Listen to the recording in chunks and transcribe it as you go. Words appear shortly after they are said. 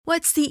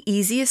What's the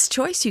easiest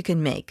choice you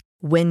can make?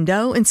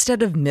 Window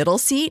instead of middle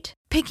seat?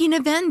 Picking a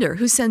vendor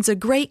who sends a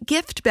great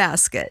gift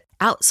basket?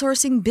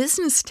 Outsourcing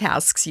business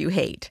tasks you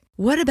hate?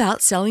 What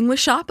about selling with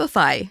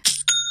Shopify?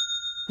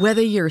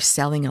 Whether you're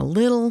selling a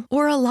little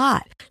or a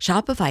lot,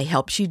 Shopify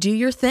helps you do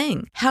your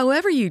thing,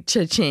 however you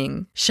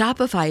cha-ching.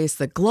 Shopify is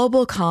the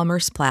global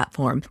commerce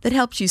platform that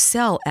helps you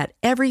sell at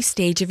every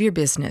stage of your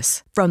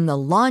business. From the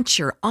launch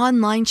your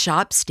online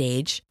shop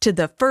stage to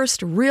the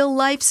first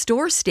real-life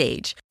store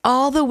stage,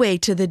 all the way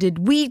to the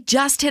did we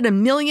just hit a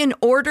million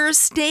orders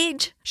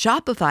stage.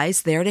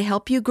 Shopify's there to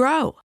help you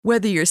grow.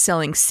 Whether you're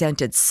selling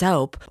scented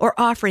soap or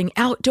offering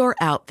outdoor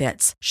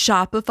outfits,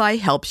 Shopify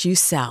helps you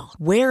sell.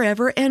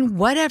 Wherever and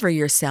whatever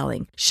you're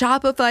selling,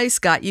 Shopify's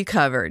got you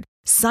covered.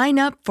 Sign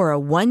up for a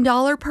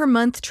 $1 per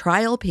month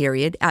trial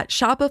period at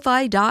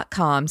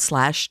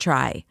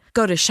shopify.com/try.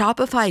 Go to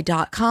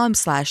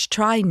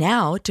shopify.com/try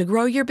now to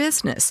grow your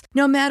business,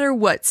 no matter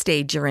what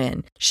stage you're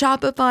in.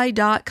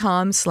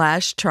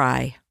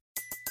 Shopify.com/try.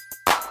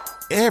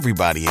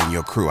 Everybody in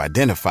your crew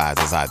identifies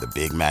as either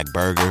Big Mac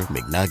Burger,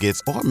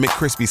 McNuggets, or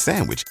McCrispy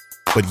Sandwich.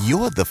 But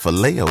you're the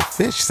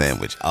Filet-O-Fish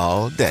Sandwich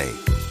all day.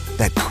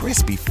 That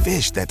crispy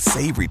fish, that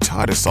savory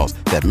tartar sauce,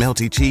 that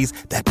melty cheese,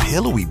 that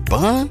pillowy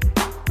bun.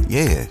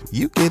 Yeah,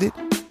 you get it.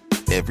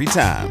 Every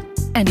time.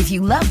 And if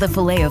you love the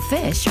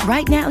Filet-O-Fish,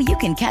 right now you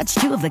can catch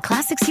two of the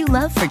classics you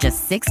love for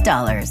just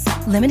 $6.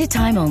 Limited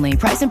time only.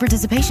 Price and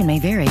participation may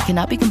vary.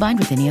 Cannot be combined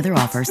with any other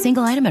offer.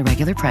 Single item at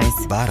regular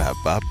price.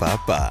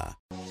 Ba-da-ba-ba-ba.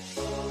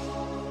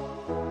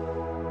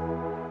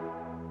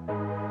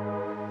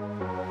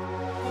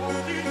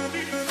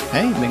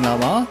 Hey မင်္ဂလာ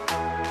ပါ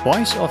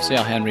Voice of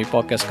Sir Henry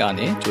Podcast က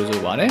နေကြိုဆို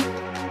ပါရစေ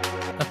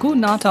။အခု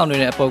နားထောင်နေ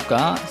တဲ့အပုတ်က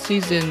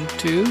Season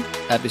 2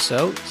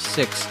 Episode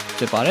 6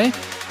ဖြစ်ပါတယ်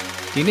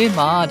။ဒီနေ့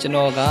မှာကျွန်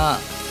တော်က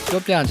ပြော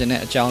ပြခြင်း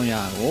တဲ့အကြောင်းအ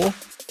ရာကို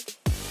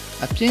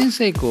အပြင်း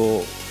စိတ်ကို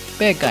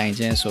ပဲ့ကင်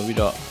ခြင်းဆိုပြီး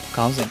တော့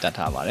ခေါင်းစဉ်တက်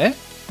ထားပါတယ်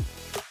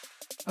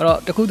။အဲ့တော့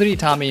တခုသတိ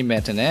ထားမိမ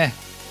ယ်တဲ့နဲ့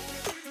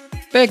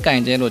ပဲ့က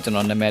င်ခြင်းလို့ကျွန်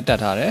တော်နာမည်တ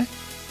က်ထားတယ်။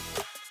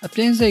အပြ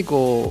င်းစိတ်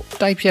ကို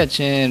တိုက်ဖြတ်ခြ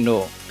င်း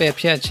တို့ပယ်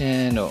ဖြတ်ခြ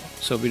င်းတို့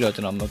ဆိုပြီးတော့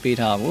ကျွန်တော်မပေး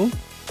ထားဘူး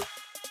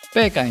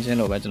ပဲ့ကင်ခြင်း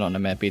လို့ပဲကျွန်တော်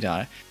နာမည်ပေးထား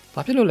တယ်။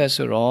ဘာဖြစ်လို့လဲ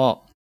ဆိုတော့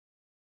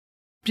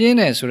ပြင်း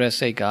တယ်ဆိုတဲ့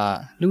စိတ်က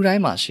လူတို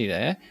င်းမှာရှိတ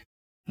ယ်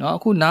။เนาะအ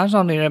ခုနား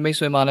ဆောင်နေတဲ့မိတ်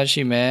ဆွေမှာလည်း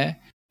ရှိမယ်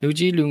။လူ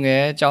ကြီးလူင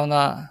ယ်ចောင်း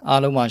သား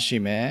အားလုံးမှာရှိ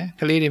မယ်။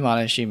ကလေးတွေမှာ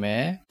လည်းရှိမ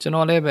ယ်။ကျွန်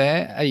တော်လည်းပဲ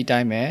အဲ့ဒီတို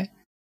င်းပဲ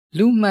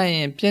လူမှန်ရ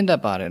င်ပြင်းတ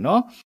တ်ပါတယ်เนาะ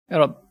။အဲ့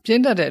တော့ပြ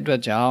င်းတတ်တဲ့အတွ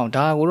က်ကြောင့်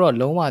ဒါကိုတော့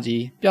လုံးဝ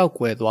ကြီးပျောက်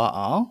ကွယ်သွား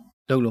အောင်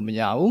လုပ်လို့မ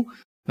ရဘူး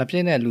။မပြ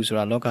င်းတဲ့လူဆို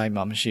တာလောကကြီး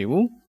မှာမရှိ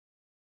ဘူး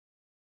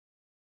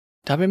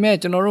ဒါပေမဲ့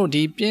ကျွန်တော်တို့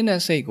ဒီပြင်း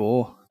တဲ့စိတ်ကို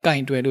က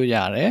င်တွယ်လို့ရ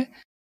တယ်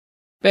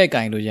ပဲ့က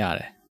င်လို့ရတ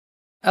ယ်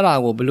အဲ့ဒါ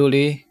ကိုဘယ်လို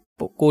လေး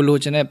ကိုလို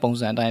ချင်တဲ့ပုံ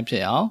စံအတိုင်းဖြ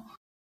စ်အောင်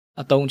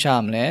အသုံးချ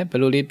မလဲဘ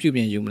ယ်လိုလေးပြုပြ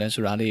င်ယူမလဲ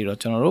ဆိုတာလေးတော့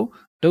ကျွန်တော်တို့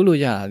လုပ်လို့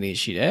ရတာလေး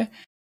ရှိတယ်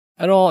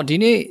အဲ့တော့ဒီ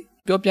နေ့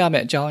ပြောပြမ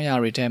ယ့်အကြောင်းအရာ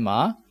တွေထဲမှာ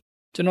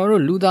ကျွန်တော်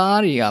တို့လူသား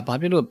တွေကဘာ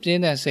ဖြစ်လို့ပြ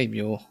င်းတဲ့စိတ်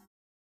မျိုး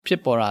ဖြ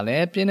စ်ပေါ်တာလဲ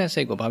ပြင်းတဲ့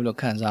စိတ်ကိုဘာဖြစ်လို့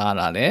ခံစားရ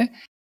တာလဲ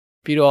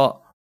ပြီးတော့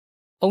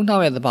အုံနော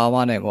က်ရဲ့သဘာဝ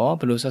နဲ့ကော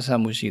ဘယ်လိုဆက်ဆက်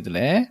မှုရှိသ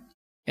လဲ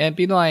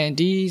ပြီးတော့ရင်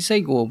ဒီစိ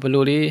တ်ကိုဘယ်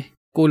လိုလေး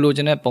ကိုလိုချ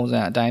င်တဲ့ပုံစံ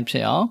အတိုင်းဖြ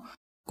စ်အောင်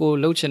ကို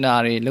လှုပ်ချင်တာ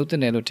တွေလှုပ်တဲ့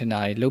နယ်လို့ထင်တာ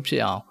တွေလှုပ်ဖြ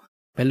စ်အောင်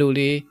ဘယ်လို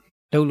လေး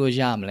လှုပ်လို့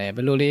ရမလဲဘ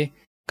ယ်လိုလေး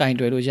ကင်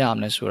တွယ်လို့ရမ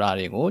လဲဆိုတာ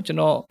တွေကိုကျွန်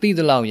တော်သိသ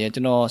လောက်ရ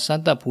ကျွန်တော်စ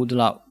မ်းသပ်ဖို့သ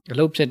လောက်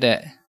လှုပ်ဖြစ်တဲ့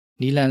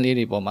နီလန်းလေး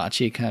တွေပေါ်မှာအ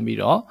ခြေခံပြီး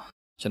တော့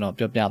ကျွန်တော်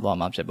ပြောပြသွား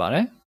မှာဖြစ်ပါတ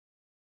ယ်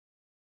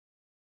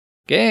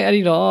ကဲအဲ့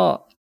ဒီတော့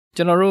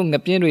ကျွန်တော်တို့င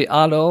ပြင်းတွေ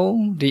အားလုံး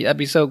ဒီ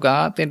episode က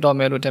သင်တော်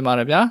မယ်လို့ထင်ပါ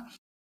တယ်ဗျာ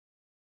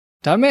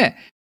ဒါပေမဲ့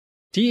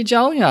ဒီအ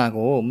ကြောင်းအရာ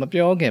ကိုမ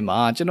ပြောခင်မှာ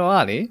ကျွန်တော်က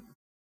လေ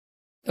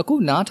အခု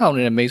နားထောင်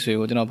နေတဲ့မိတ်ဆွေ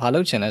ကိုကျွန်တော်ဘာလု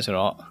ပ်ချင်လဲဆို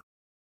တော့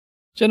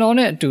ကျွန်တော်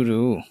နဲ့အတူ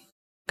တူ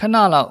ခဏ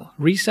လောက်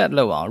reset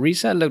လုပ်အောင်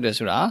reset လုပ်တယ်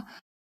ဆိုတာ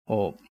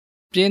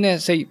ပြင်းတဲ့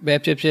စိတ်ပဲ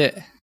ဖြစ်ဖြစ်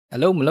အ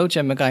လုံးမလုံးချ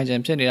င်မကိုင်ချင်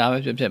ဖြစ်နေတာပဲ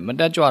ဖြစ်ဖြစ်မ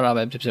တက်ကြွတာ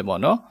ပဲဖြစ်ဖြစ်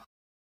ပေါ့နော်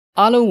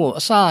အားလုံးကို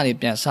အစအနေ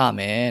ပြန်စမ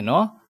ယ်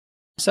နော်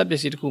အဆက်ပ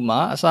စ္စည်းတစ်ခုမှာ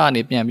အစအ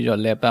နေပြန်ပြီး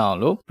တော့လဲပတ်အောင်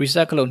လို့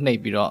reset ခလို့နှိပ်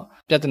ပြီးတော့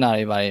ပြဿနာ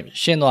တွေပါ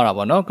ရှင်းသွားတာ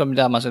ပေါ့နော်ကွန်ပျူ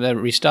တာမှာဆိုလည်း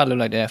restart လု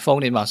ပ်လိုက်တယ်ဖု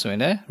န်းတွေမှာဆိုရ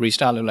င်လည်း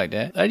restart လုပ်လိုက်တ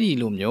ယ်အဲ့ဒီ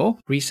လိုမျိုး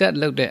reset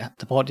လုပ်တဲ့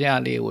သဘောတရား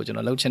လေးကိုကျွန်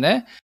တော်လုပ်ချင်တယ်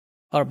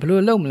အဲ့ဘယ်လို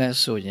လုပ်မလဲ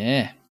ဆိုရ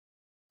င်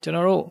ကျွန်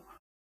တော်တို့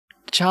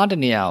တခြားတ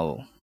နေရာကို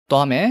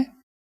သွားမယ်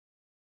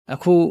အ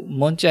ခု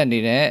မွန်းကျက်နေ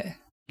တဲ့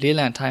လေး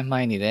လံထိုင်း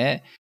မှိုင်းနေတဲ့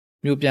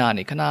မြို့ပြက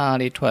နေခဏ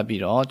လေးထွက်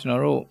ပြီးတော့ကျွန်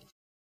တော်တို့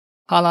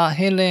ဟာလာဟ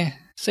င်းလင်း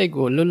စိတ်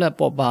ကိုလွတ်လပ်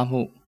ပေါ်ပါ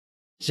မှု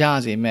ရ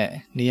စေမဲ့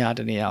နေရာတ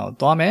နေရာကို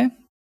သွားမယ်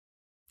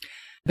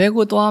ဘယ်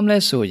ကိုသွားမလဲ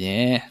ဆိုရ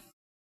င်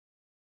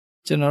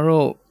ကျွန်တော်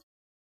တို့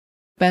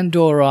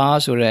Pandora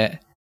ဆိုတဲ့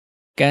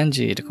ကမ်း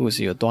ခြေတစ်ခု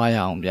စီကိုသွားရ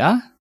အောင်ဗျာ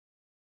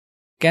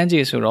ကမ်းခြေ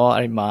ဆိုတော့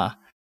အဲ့ဒီမှာ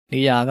နေ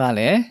ရာက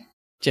လည်း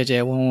ကြဲကြဲ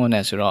ဝန်းဝန်း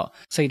နဲ့ဆိုတော့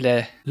စိတ်လ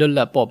ည်းလွတ်လ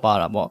ပ်ပေါ်ပါ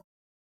တာပေါ့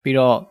ပြီး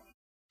တော့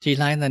ကြည်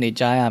လှိုင်းသံတွေ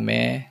ကြားရမ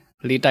ယ်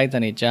လေတိုက်သံ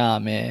တွေကြားရ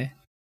မယ်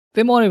သ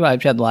င်္ဘောတွေပါ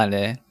ဖြတ်သွားရင်လ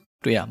ည်း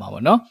တွေ့ရမှာ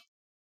ပေါ့နော်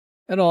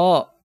အဲ့တော့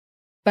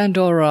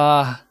Pandora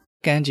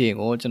ကမ်းခြေ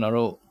ကိုကျွန်တော်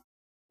တို့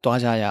သွား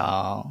ကြရ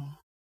အောင်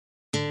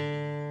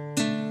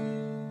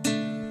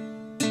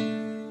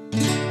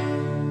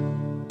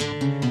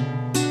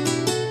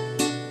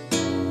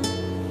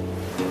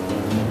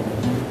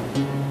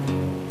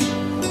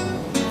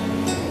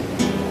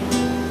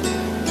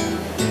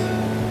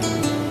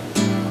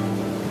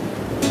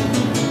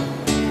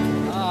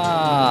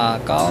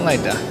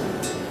လိုက်တာ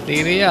လေ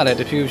လေးရလည်း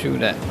တဖြူဖြူ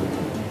နဲ့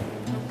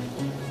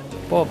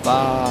ပေါ့ပါ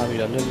ပြီး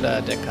တော့လွတ်လပ်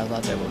တဲ့ခံ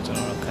စားချက်ကိုကျွန်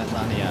တော်တို့ခံ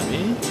စားနေရ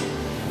ပြီ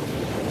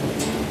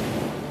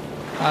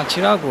ခြေ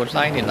ထောက်ကို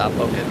လှိုင်းနေလာ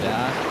ပုတ်တယ်ဗျာ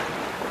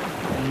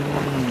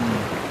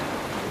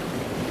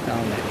ကော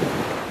င်းတယ်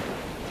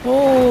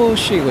ဟိုး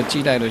ရှေ့ကိုကြ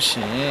ည့်လိုက်လို့ရှ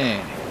င်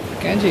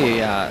ကမ်းခြေ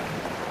က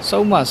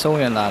ဆုံး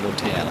ရလာလို့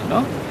ထင်ရတာ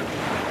နော်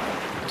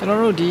ကျွန်တော်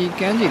တို့ဒီ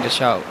ကမ်းခြေတစ်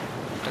လျှောက်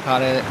တခါ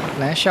လဲ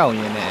လမ်းလျှောက်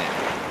ရင်းနဲ့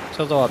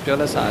စောစောပြော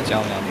လက်စာအ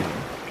ကြောင်းအရာ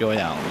တွေပြော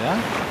ရအောင်ဗျာ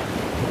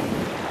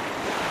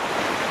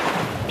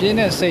ပြင်း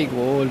တဲ့စိတ်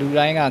ကိုလူ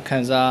တိုင်းကခံ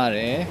စားရတ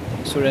ယ်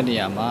ဆိုတဲ့နေ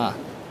ရာမှာ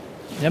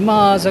မြန်မာ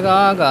စ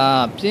ကားက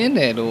ပြင်းတ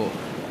ယ်လို့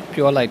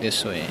ပြောလိုက်တဲ့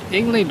ဆိုရင်အ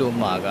င်္ဂလိပ်လို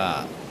မှာက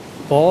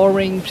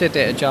boring ဖြစ်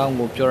တဲ့အကြောင်း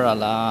ကိုပြောရ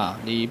လား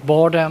ဒီ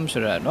boredom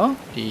ဆိုရနော်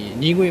ဒီ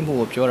ညီးငွေ့မှု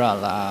ကိုပြောရ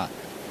လား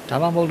ဒါ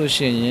မှမဟုတ်လို့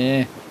ရှိရင်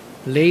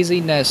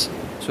laziness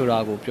ဆိုတာ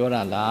ကိုပြော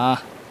တာလား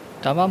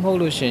ဒါမှမဟုတ်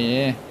လို့ရှိရ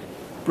င်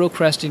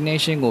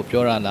procrastination ကို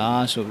ပြောတာ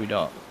လားဆိုပြီး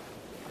တော့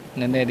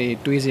နည်းနည်းလေး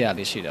တွေးစရာ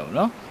လေးရှိတယ်ဗော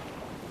နော်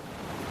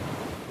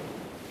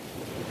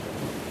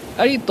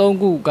အဲ့ဒီ၃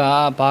ခုက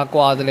ဘာ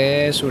ကွာတယ်လဲ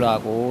ဆိုတာ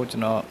ကိုကျွ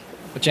န်တော်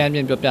အကြမ်းပြ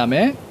ပြောပြမ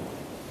ယ်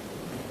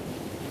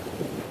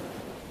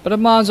ပထ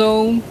မ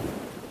ဆုံး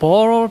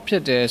bore ဖြ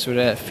စ်တယ်ဆို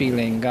တဲ့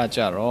feeling ကကြ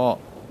တော့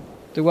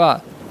သူက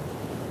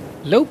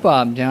လောက်ပါ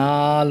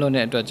များလွန်း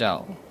တဲ့အတွက်ကြော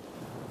င့်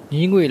ည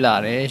င်းငွေလာ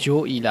တယ်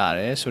ရိုးအီလာတ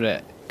ယ်ဆိုတဲ့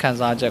ခံ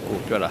စားချက်ကို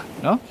ပြောတာ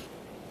เนาะ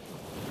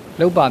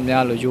လောက်ပါ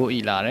များလို့ရိုးအီ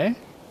လာတယ်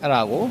အဲ့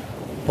ဒါကို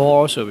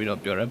bore ဆိုပြီးတော့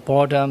ပြောတယ်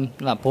boredom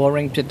လား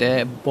boring ဖြစ်တယ်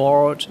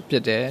bored ဖြ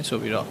စ်တယ်ဆို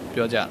ပြီးတော့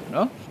ပြောကြတယ်เน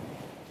าะ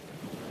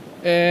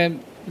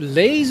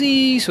lazy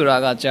ဆိုတာ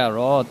ကကြ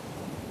တော့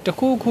တ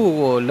ခုခု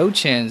ကိုလှုပ်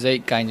ချင်စိတ်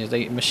၊ကင်ချင်စိ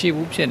တ်မရှိ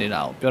ဘူးဖြစ်နေ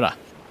တာကိုပြောတာ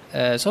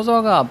စောစော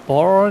က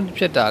bored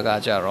ဖြစ်တာက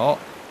ကြတော့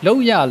လှု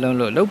ပ်ရလွန်း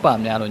လို့လှုပ်ပါ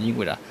များလို့ညှိ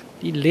ခွေတာ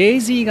ဒီ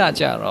lazy က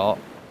ကြတော့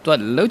သူက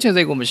လှုပ်ချင်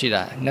စိတ်ကိုမရှိ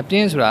တာငပြ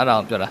င်းဆိုတာအဲ့ဒါ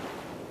ကိုပြောတာ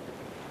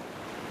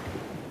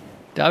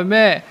ဒါပေ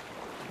မဲ့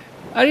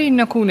အဲ့ဒီ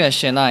နှစ်ခုနဲ့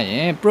ရှင်းလိုက်ရ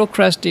င်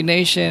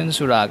procrastination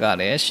ဆိုတာက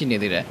လည်းရှိနေ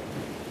သေးတယ်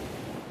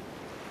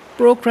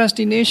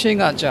procrastination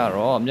ကကြ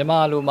တော့မြန်မာ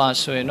လိုမှာ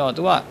ဆိုရင်တော့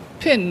သူက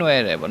ဖြစ်နွ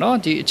ယ်တယ်ပေါ့နော်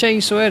ဒီအချိန်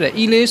ဆွဲတယ်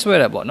e လေးဆွဲ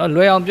တယ်ပေါ့နော်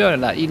လွယ်အောင်ပြောရ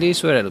လား e လေး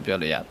ဆွဲတယ်လို့ပြော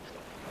လို့ရတယ်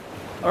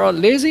အဲ့တော့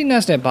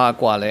laziness နဲ့ဘာ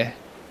ကွာလဲ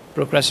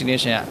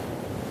procrastination က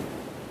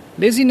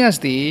laziness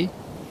ဒီ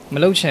မ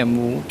လုပ်ချင်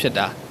ဘူးဖြစ်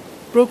တာ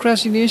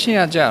procrastination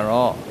ကကြ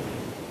တော့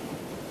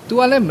तू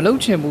ကလည်းမလုပ်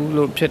ချင်ဘူး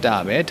လို့ဖြစ်တာ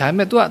ပဲဒါပေ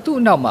မဲ့ तू ကသူ့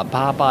အနောက်မှာ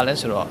ဘာပါလဲ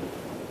ဆိုတော့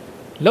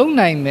လုံ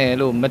နိုင်မယ်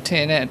လို့မထ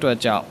င်တဲ့အတွက်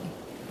ကြောင့်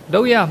လု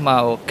ပ်ရမှာ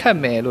ကိုခက်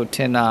မယ်လို့ထ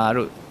င်တာ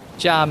တို့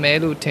ကြာမယ်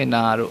လို့ထင်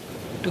တာတို့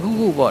တခု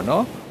ခုပေါ့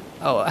နော်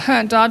အဟံ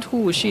တားတစ်ခု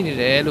ရှိနေ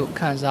တယ်လို့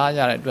ခံစားရ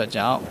တဲ့အတွက်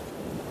ကြောင့်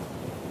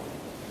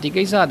ဒီ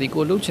ကိစ္စဒီ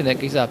ကိုလုပ်ချင်တဲ့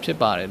ကိစ္စဖြစ်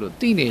ပါတယ်လို့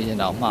သိနေရင်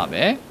တော့မှ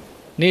ပဲ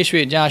နေ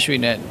ရွှေ့ကြရွှေ့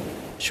နဲ့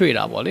ရွှေ့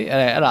တာပေါ့လေ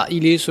အဲ့ဒါအီ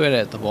လေးဆွဲ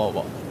တဲ့သဘော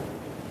ပေါ့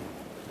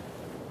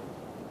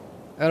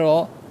အဲ့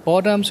တော့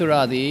boredom ဆို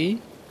တာဒီ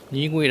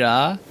ညှိငွေတာ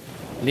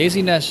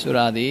laziness ဆို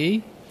တာဒီ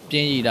ပြ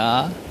င်းရည်တာ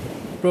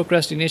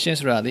procrastination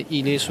ဆိုတာဒီအီ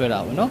လေးဆွဲတာ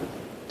ပေါ့နော်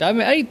ဒါပေ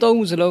မဲ့အဲ့ဒီသုံး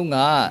ခုစလုံးက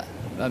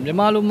မြန်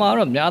မာလိုမှာ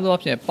တော့များသော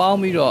အားဖြင့်ပေါင်း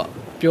ပြီးတော့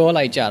ပြော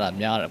လိုက်ကြတာ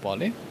များတယ်ပေါ့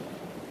လေ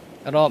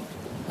အဲ့တော့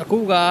အခု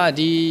က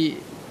ဒီ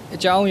အ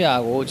ကြောင်းအရာ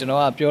ကိုကျွန်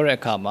တော်ကပြောတဲ့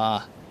အခါမှာ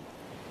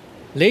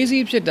lazy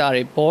ဖြစ်တာ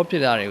တွေ bore ဖြ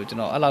စ်တာတွေကိုကျွ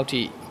န်တော်အဲ့လောက်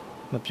ထိ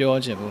မပြော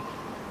ချင်ဘူး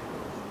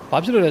ဘာ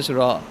ဖြစ်လို့လဲဆို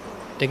တော့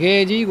တက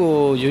ယ်ကြီးကို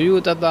ရိုး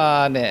ရိုးသား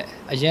သားနဲ့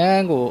အရ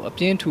န်ကိုအ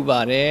ပြင်းထူပါ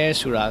တယ်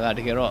ဆိုတာကတ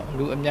ကယ်တော့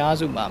လူအများ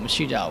စုမှာမ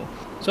ရှိကြဘူး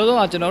ဆို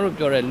တော့ကျွန်တော်တို့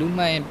ပြောတဲ့လူ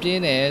မှန်ပြ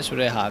င်းတယ်ဆို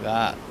တဲ့ဟာက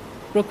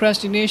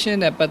procrastination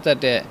နဲ့ပတ်သက်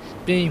တဲ့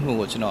ပြင်းမှု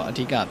ကိုကျွန်တော်အ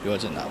ဓိကပြော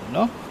ချင်တာပေါ့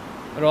နော်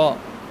အဲ့တော့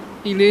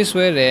အီလေး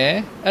ဆွဲတယ်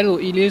အဲ့လို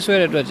အီလေးဆွဲ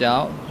တဲ့အတွက်ကြော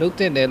င့်လှုပ်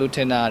တင်တယ်လို့ထ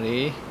င်တာတွေ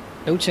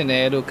လှုပ်ချင်တ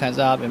ယ်လို့ခံ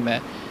စားပေမဲ့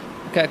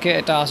အခက်အခဲ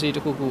အတားအဆီးတ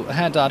စ်ခုခုအဟ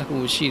န့်တားတစ်ခု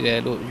ရှိတယ်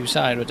လို့ယူဆ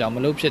ရတဲ့အတွက်ကြောင့်မ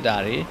လှုပ်ဖြစ်တာ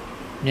တွေ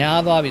များ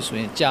သွားပြီဆို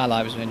ရင်ကြာလာ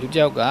ပြီဆိုရင်လူတ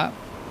စ်ယောက်က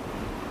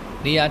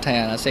နေရာထိုင်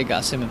ရတာစိတ်က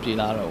အဆင်မပြေ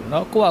လာတော့ဘူးเนา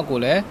ะကိုယ့်အကို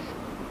လည်း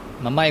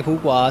မမိုက်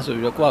ဘူးကွာဆို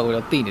ပြီးတော့ကိုယ့်အကို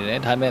တော့သိနေတယ်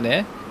ဒါပေမဲ့လ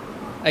ည်း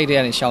အဲ့ဒီက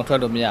နေရှောင်ထွက်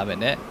လို့မရပဲ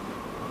နဲ့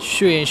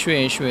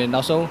ရွှေ့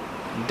နောက်ဆုံး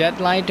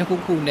deadline တစ်ခု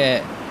ခုနဲ့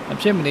အ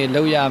ဖြစ်မနေ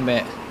လုပ်ရမ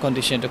ယ့်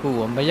condition တစ်ခု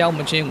ကိုမရောက်မ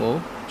ချင်းကို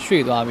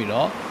ရွှေ့သွားပြီး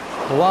တော့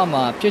ဘဝ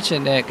မှာဖြစ်ချ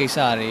င်တဲ့ကိစ္စ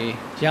တွေ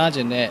ရချ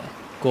င်တဲ့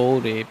goal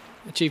တွေ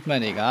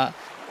achievement တွေက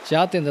ရ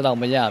တင်တဲ့လောက်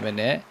မရပဲ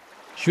နဲ့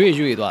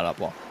ရွှေ့သွားတာ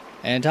ပေါ့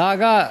ဒါ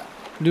က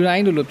လူတို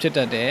င်းလိုဖြစ်တ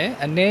တ်တယ်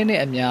အနည်းနဲ့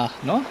အများ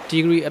เนาะ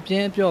degree အပြ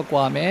င်းအပြော့ก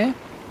ว่าမယ်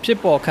ဖြစ်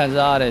ပေါ်ခံ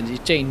စားရတဲ့ဒီ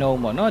ချိန်နှုံး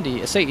ပေါ့เนาะဒီ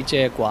အစိတ်အ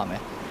ကျဲกว่าမ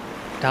ယ်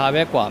ဒါ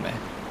ပဲกว่าမယ်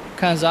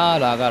ခံစားရ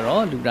တာက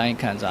တော့လူတိုင်း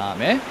ခံစားရ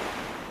မယ်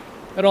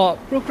အဲ့တော့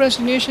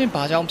procrastination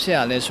ဘာကြောင့်ဖြစ်ရ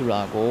လဲဆို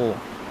တာကို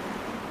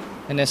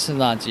နည်းနည်းစဉ်း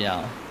စားကြည့်အော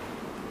င်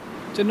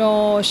ကျွန်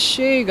တော်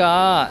ရှေ့က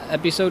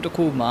episode တစ်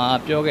ခုမှာ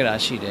ပြောခဲ့တာ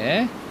ရှိတယ်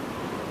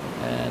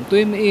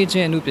သွေးမအေးခြ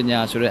င်းအမှုပညာ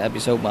ဆိုတဲ့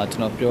episode မှာကျွ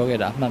န်တော်ပြောခဲ့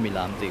တာမှတ်မိ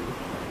လားမသိဘူး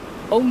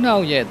အုံနော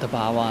က်ရဲ့သ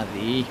ဘာဝသ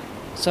ည်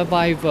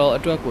survival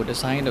အတွက်ကို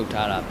design လုပ်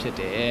ထားတာဖြစ်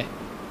တယ်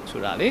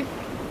ဆိုတာလေ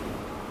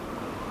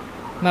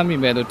မှတ်မိ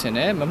မယ်လို့ထင်တ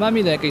ယ်မမှတ်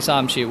မိတဲ့ကိစ္စ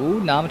မရှိဘူး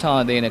နားမထောင်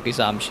ရသေးတဲ့ကိစ္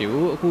စမရှိ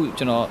ဘူးအခု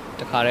ကျွန်တော်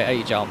တခါတည်းအဲ့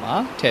ဒီအကြောင်းမှာ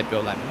ထည့်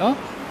ပြောလိုက်မယ်နော်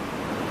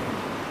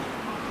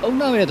အုံ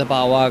နောက်ရဲ့သ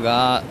ဘာဝက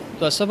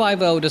သူ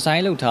survival ကို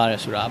design လုပ်ထားတ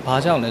ယ်ဆိုတာဘာ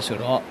ကြောင့်လဲဆို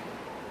တော့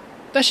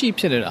တက်ရှိ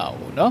ဖြစ်နေတာ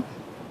ကိုเนาะ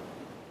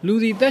လူ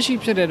ဒီတက်ရှိ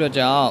ဖြစ်တဲ့အတွက်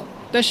ကြောင့်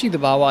တက်ရှိသ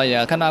ဘာဝအရာ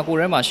ခန္ဓာကိုယ်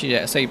ထဲမှာရှိ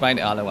တဲ့အစိတ်ပိုင်း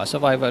တွေအားလုံးက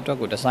survival အတွက်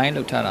ကို design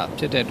လုပ်ထားတာ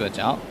ဖြစ်တဲ့အတွက်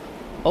ကြောင့်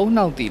အုံ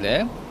နောက်တည်လဲ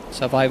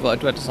survival အ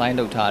တွက် design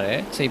လုပ်ထားတဲ့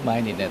စိတ်ပို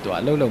င်းတွေနဲ့သူက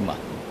အလုပ်လုပ်မှာ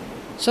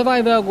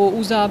survival ကို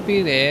ဦးစား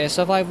ပေးတယ်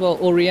survival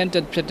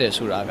oriented ဖြစ်တယ်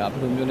ဆိုတာကဘယ်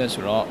လိုမျိုးလဲ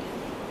ဆိုတော့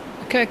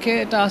အခက်အခဲ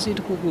အတားအဆီးတ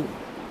စ်ခုခု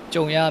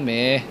ကြုံရမ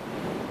ယ်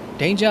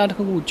danger တစ်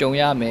ခုခုကြုံ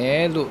ရမ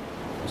ယ်လို့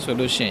ဆို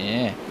လို့ရှိရ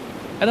င်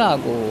အဲ့ဒါ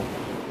ကို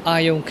အာ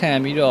ယုံခံ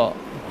ပြီးတော့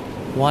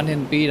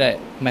warning ပေးတဲ့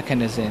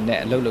mechanism နဲ့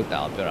အလုပ်လုပ်တာ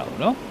ကိုပြောတာပေါ့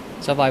နော်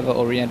survival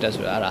oriented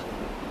ဆိုတာအဲ့ဒါ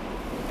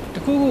တ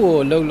ခုခုကို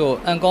လုပ်လို့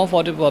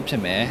uncomfortable ဖြ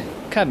စ်မယ်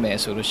ခက်မယ်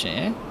ဆိုလို့ရှိရ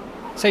င်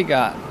စိတ်က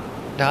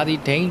ဒါဒီ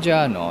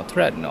danger နော်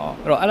threat နော်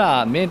အဲ့တော့အဲ့ဒါ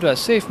မင်းအတွက်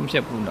safe မဖြ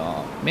စ်ဘူး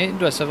နော်မင်းအ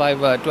တွက်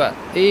survival အတွက်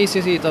အေးစ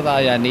စ်စစ်တ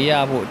သားရနေရ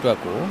ဖို့အတွက်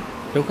ကို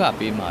ဒုက္ခ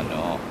ပေးမှာ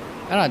နော်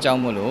အဲ့ဒါကြော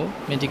င့်မို့လို့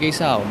မင်းဒီကိစ္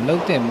စကိုမလု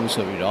ပ်သင့်ဘူး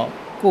ဆိုပြီးတော့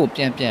ကိုယ်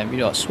ပြန်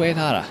ပြီးတော့ဆွဲ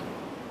ထားတာ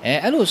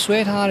အဲ့လိုဆွဲ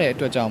ထားတဲ့အ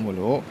တွက်ကြောင့်မို့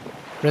လို့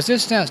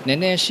resistance န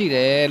ည်းနည်းရှိတ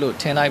ယ်လို့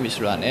ထင်လိုက်ပြီ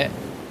ဆိုတာနဲ့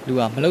လူ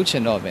ကမလုပ်ချ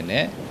င်တော့ဘဲ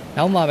နဲ့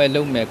နောက်မှပဲ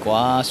လုပ်မယ်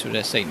ကွာဆို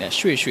တဲ့စိတ်နဲ့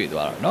ရွှေ့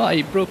သွားတော့เนาะအဲ့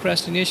ဒီ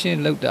procrastination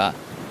လုပ်တာ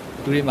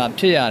လူတွေမှာ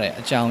ဖြစ်ရတဲ့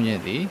အကြောင်းရ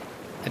င်းဒီ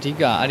အဓိ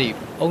ကအဲ့ဒီ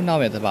အုံနော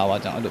က်ရဲ့သဘာဝ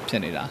ကြောင့်အဲ့လိုဖြ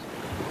စ်နေတာ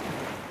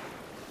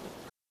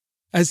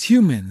As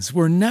humans,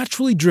 we're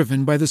naturally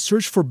driven by the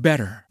search for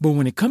better. But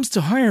when it comes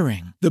to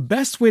hiring, the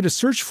best way to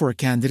search for a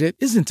candidate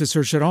isn't to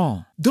search at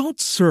all.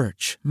 Don't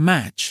search,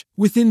 match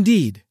with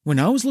Indeed. When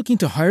I was looking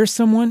to hire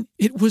someone,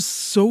 it was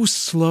so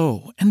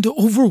slow and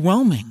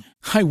overwhelming.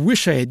 I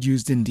wish I had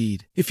used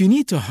Indeed. If you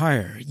need to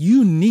hire,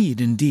 you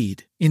need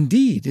Indeed.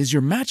 Indeed is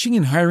your matching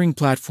and hiring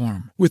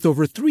platform with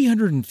over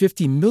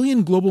 350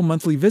 million global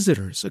monthly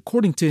visitors,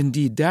 according to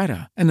Indeed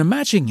data, and a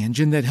matching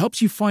engine that helps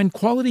you find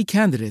quality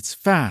candidates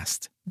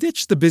fast.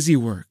 Ditch the busy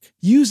work.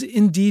 Use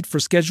Indeed for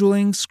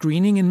scheduling,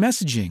 screening, and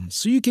messaging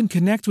so you can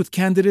connect with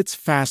candidates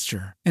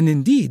faster. And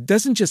Indeed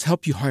doesn't just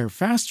help you hire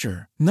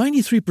faster.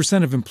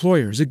 93% of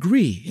employers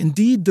agree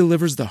Indeed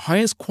delivers the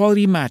highest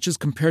quality matches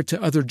compared to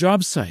other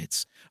job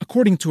sites,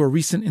 according to a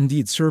recent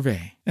Indeed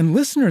survey. And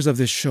listeners of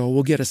this show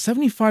will get a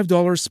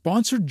 $75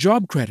 sponsored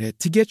job credit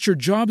to get your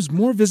jobs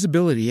more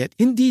visibility at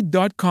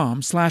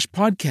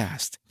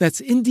Indeed.com/podcast. That's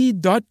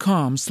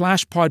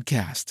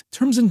Indeed.com/podcast.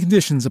 Terms and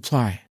conditions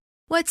apply.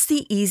 What's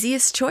the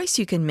easiest choice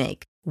you can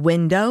make?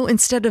 Window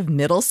instead of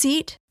middle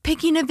seat?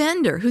 Picking a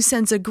vendor who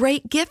sends a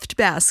great gift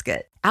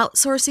basket?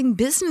 Outsourcing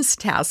business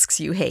tasks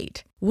you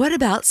hate? What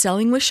about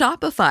selling with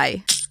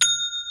Shopify?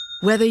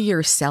 Whether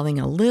you're selling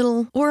a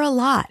little or a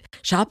lot,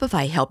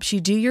 Shopify helps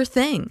you do your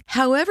thing,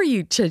 however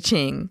you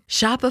cha-ching.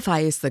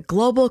 Shopify is the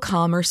global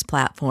commerce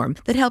platform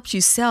that helps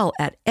you sell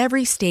at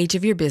every stage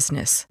of your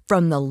business.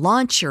 From the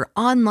launch your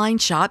online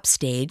shop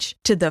stage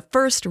to the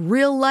first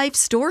real-life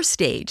store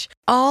stage,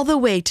 all the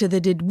way to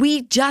the did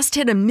we just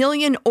hit 1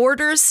 million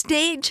orders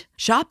stage.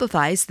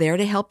 Shopify's there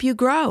to help you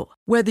grow.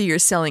 Whether you're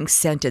selling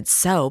scented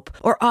soap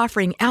or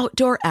offering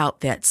outdoor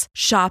outfits,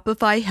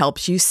 Shopify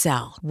helps you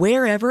sell.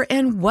 Wherever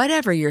and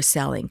whatever you're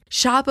selling,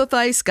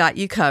 Shopify's got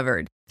you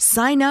covered.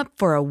 Sign up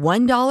for a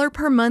 $1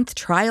 per month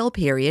trial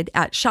period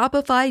at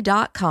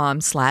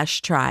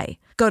shopify.com/try.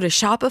 Go to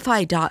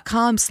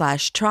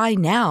shopify.com/try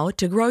now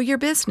to grow your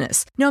business,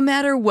 no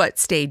matter what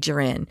stage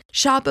you're in.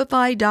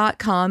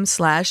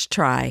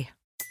 Shopify.com/try.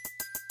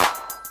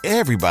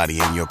 Everybody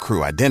in your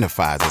crew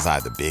identifies as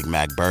either Big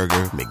Mac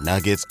Burger,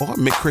 McNuggets, or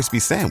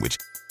McCrispy Sandwich.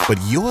 But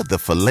you're the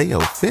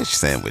Filet-O-Fish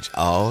Sandwich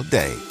all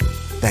day.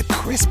 That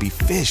crispy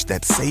fish,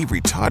 that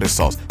savory tartar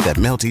sauce, that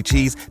melty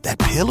cheese, that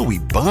pillowy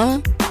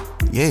bun.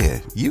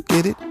 Yeah, you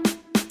get it.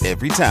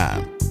 Every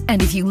time.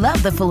 And if you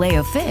love the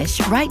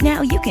Filet-O-Fish, right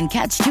now you can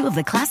catch two of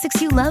the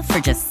classics you love for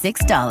just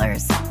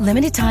 $6.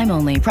 Limited time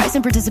only. Price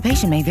and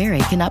participation may vary.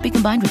 Cannot be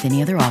combined with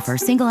any other offer.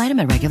 Single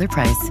item at regular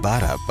price.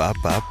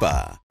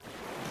 Ba-da-ba-ba-ba.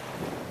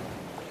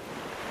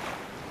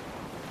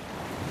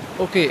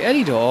 Okay အဲ့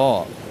ဒီတော့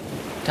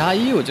ဒါ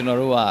ကြီးကိုကျွန်တော်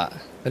တို့က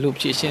ဘယ်လို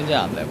ဖြည့်ရှင်းကြရ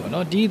မလဲပေါ့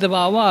နော်ဒီသ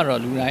ဘာဝက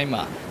တော့လူတိုင်း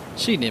မှာ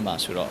ရှိနေမှာ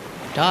ဆိုတော့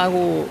ဒါ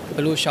ကိုဘ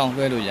ယ်လိုရှောင်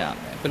လွှဲလို့ရမ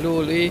လဲဘယ်လို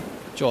လေး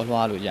ကြော်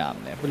လွှားလို့ရမ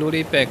လဲဘယ်လို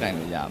လေးပဲ့ကင်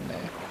လို့ရမလဲ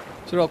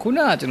ဆိုတော့ခုန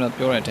ကကျွန်တော်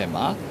ပြောတဲ့အထက်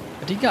မှာ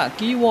အဓိက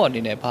keyword အ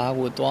နေနဲ့ဘာ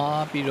ကို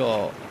သွားပြီး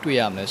တော့တွေ့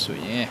ရမလဲဆို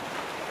ရင်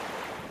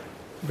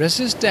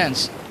resistance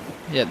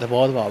ရဲ့သ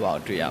ဘောကို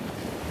တွေ့ရမယ်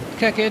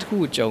ခက်ခဲတစ်ခု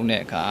ကိုကြုံ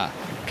တဲ့အခါ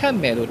ခက်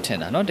မယ်လို့ထင်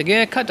တာเนาะတက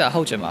ယ်ခက်တာဟု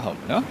တ်ချင်မှာဟုတ်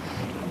เนาะ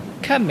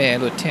ခက်မယ်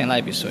လို့ထင်လို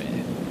က်ပြီဆိုရ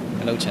င်မ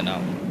လုပ်ချင်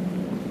တော့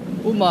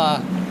ဥမာ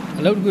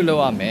အလုပ်တစ်ခုလု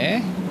ပ်ရမယ်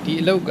ဒီ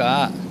အလုပ်က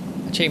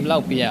အချိန်ဘယ်လော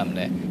က်ပေးရမ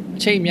လဲအ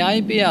ချိန်အများ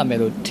ကြီးပေးရမယ်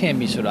လို့ထင်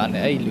ပြီဆိုတာ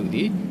နဲ့အဲ့ဒီလူ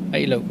ဒီ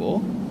အဲ့ဒီအလုပ်ကို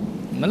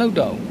မလုပ်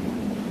တော့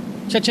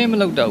ဘူးချက်ချင်းမ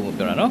လုပ်တော့ဘူး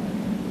ပြောတာနော်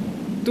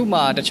သူ့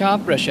မှာတခြား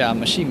pressure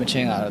မရှိမချ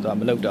င်းကတော့သူက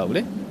မလုပ်တော့ဘူး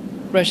လေ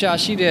pressure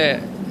ရှိတဲ့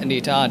အနေ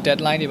ထား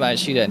deadline တွေပါ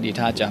ရှိတဲ့အနေ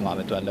ထားကြာမှာ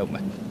ပဲသူကလုပ်မ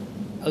ယ်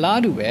အလား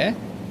တူပဲ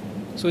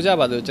ဆိုကြ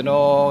ပါစို့ကျွန်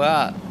တော်က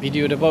ဗီဒီ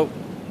ယိုတစ်ပုဒ်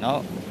เนาะ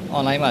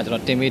online မှာကျွန်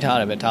တော်တင်ပေးထား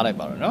တယ်ပဲထားလိုက်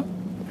ပါတော့เนาะ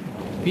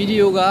ဗီဒီ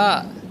ယိုက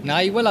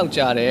နိုင်ဝက်လောက်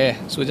ကြာတယ်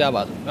ဆိုကြ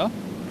ပါစို့เนาะ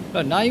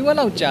အဲ့တော့နိုင်ဝက်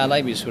လောက်ကြာလို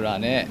က်ပြီဆိုတာ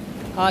နဲ့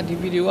ဒီ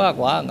ဗီဒီယိုက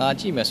ကွာငါ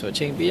ကြည့်မယ်ဆို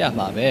ချိန်ပေးရ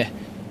မှာပဲ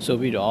ဆို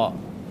ပြီးတော့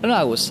အဲ့ဒါ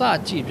ကိုစ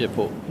ကြည့်ပြ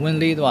ဖို့ဝင်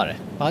လေးသွားတယ်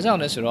ဘာကြောင့်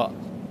လဲဆိုတော့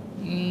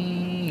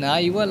နို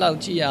င်ဝက်လောက်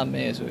ကြည့်ရမ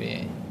ယ်ဆိုရ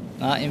င်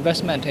ငါ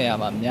investment ထည့်ရ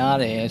မှာများ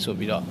တယ်ဆို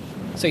ပြီးတော့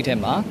စိတ်ထဲ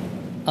မှာ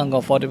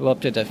uncomfortable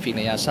ဖြစ်တဲ့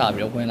feeling ရစ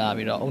ပြီးတော့ဝင်လာ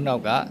ပြီးတော့အုံနော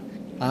က်က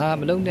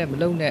မလုံနဲ့အဲ့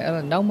တော့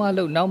နောက်မှ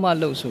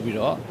လှုပ်ဆိုပြီး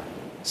တော့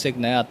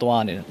signal က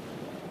သွားနေတယ်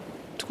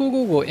တခု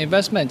ခုကို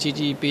investment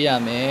ကြီးပေးရ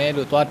မယ်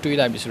လို့သွားတွေး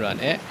လိုက်ပြီဆိုတာ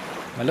ਨੇ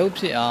မလှုပ်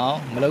ဖြစ်အောင်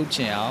မလှုပ်ချ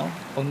င်အောင်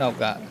အုံနောက်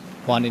က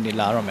ဝါနေ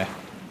လာတော့မယ်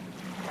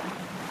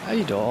အဲ့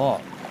ဒီတော့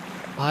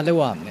ဘာလုပ်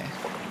ရမလဲ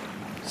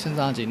စဉ်း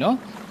စားကြည့်နော်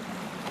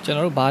ကျွန်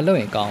တော်တို့ဘာလုပ်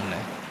ရင်ကောင်းမ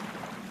လဲ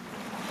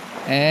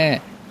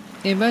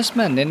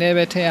investment နည်းနည်း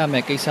ပဲထည့်ရမ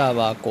ယ်ကိစ္စ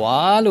ပါကွာ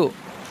လို့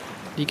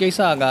ဒီကိစ္စ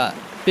က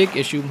big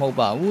issue မဟုတ်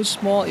ပါဘူး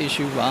small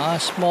issue ပါ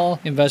small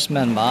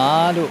investment ပါ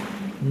လို့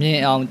မြင်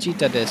အောင်ကြည့်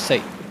တတ်တဲ့စိ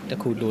တ်တစ်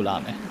ခုလိုလာ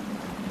မယ်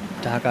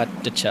ဒါက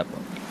တစ်ချက်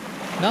ပေါ့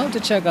နောက်တ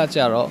စ်ချက်ကကြ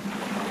တော့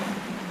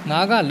ငါ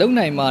ကလုံ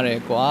နိုင်ပါတ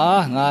ယ်ကွာ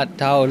ငါ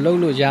ဒါကိုလုံ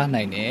လို့ရ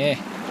နိုင်တယ်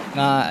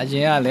ငါအရ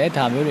င်ကလည်း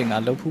ဒါမျိုးတွေငါ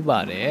လုပ်ဖူးပါ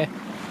တယ်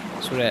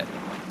ဆိုတော့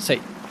စိ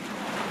တ်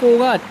ကို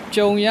က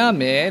ကြုံရ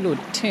မယ်လို့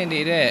ထင်နေ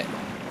တဲ့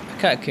အ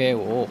ခက်အခဲ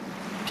ကို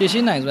ဖြည့်ရှ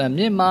င်းနိုင်စွမ်း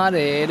မြင့်မားတ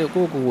ယ်လို့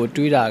ကို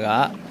တွေးတာက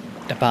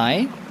တစ်ပို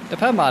င်းတစ်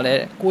ဖက်မှာလ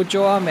ည်းကို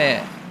ကြောရမယ်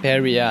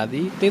barrier သ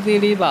ည်သေး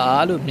သေးလေးပါ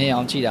လို့မြင်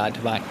အောင်ကြည့်တာတ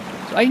စ်ပိုင်း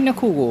ဆိုအဲ့ဒီနှစ်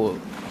ခုကို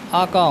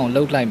အားကောင်းအောင်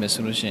လုပ်လိုက်မယ်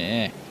ဆိုလို့ရှိရ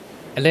င်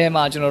အလဲ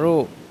မှာကျွန်တော်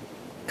တို့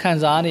ခံ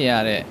စားနေရ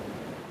တဲ့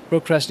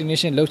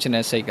procrastination လုပ်ချင်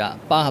တဲ့စိတ်က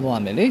ပါ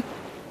သွားမယ်လေ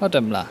ဟုတ်တ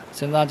ယ်မလားစ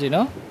ဉ်းစားကြည့်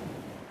နော်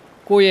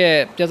ကိုယ့်ရဲ့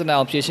ပြဿနာ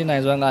ကိုဖြေရှင်းနို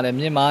င်စွမ်းကလည်း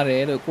မြင့်မားတ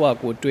ယ်လို့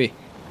ကိုတွေး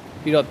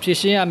ပြီးတော့ဖြေ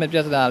ရှင်းရမယ့်ပြ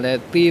ဿနာလည်း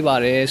သေးပါ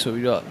တယ်ဆို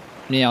ပြီးတော့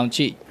မြင်အောင်ကြ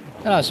ည့်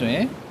အဲ့ဒါဆိုရ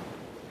င်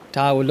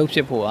ဒါကိုလုပ်ဖြ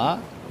စ်ဖို့က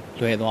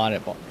လွယ်သွားတ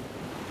ယ်ပေါ့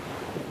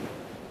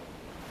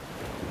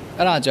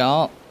အဲ့ဒါကြော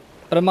င့်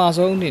ပထမ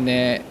ဆုံးအနေ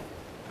နဲ့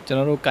ကျွန်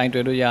တော်တို့ကင်တွ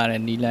ယ်လို့ရ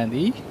တဲ့နီလန်သ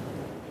ည်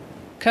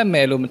ခက်မ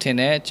ယ်လို့မထင်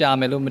နဲ့ကြာ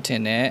မယ်လို့မထ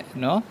င်နဲ့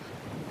เนาะ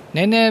န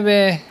ည်းနည်းပဲ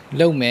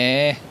လုပ်မယ်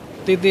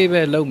တေးသေး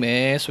ပဲလုပ်မ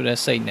ယ်ဆိုတဲ့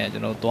စိတ်နဲ့ကျွ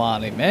န်တော်သွားရ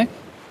လိမ့်မယ်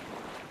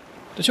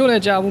တချို့လ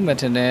ည်းကြာဘူးမှ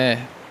ထင်တယ်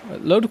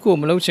လုပ်တစ်ခု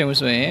မလုပ်ချင်ဘူး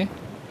ဆိုရင်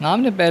9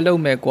မိနစ်ပဲလု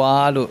ပ်မယ်ကွာ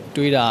လို့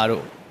တွေးတာ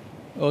တို့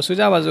ဆို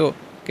ကြပါစို့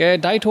ကဲ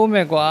ဒိုက်ထိုးမ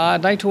ယ်ကွာ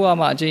ဒိုက်ထိုးရ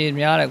မှာအချိန်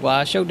များတယ်ကွာ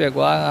ရှုပ်တယ်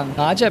ကွာ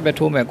9ချက်ပဲ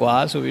ထိုးမယ်ကွာ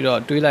ဆိုပြီးတော့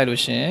တွေးလိုက်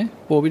လို့ရှင်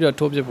ပို့ပြီးတော့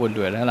ထိုးပြဖို့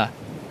လွယ်တယ်ဟလား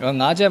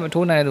9ချက်မ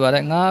ထိုးနိုင်တဲ့ကွာ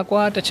ငါ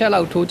ကွာတစ်ချက်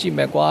လောက်ထိုးကြည့်မ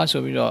ယ်ကွာ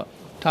ဆိုပြီးတော့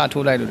ထ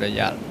ထိုးလိုက်လို့လည်း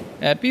ရ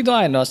တယ်ပြီး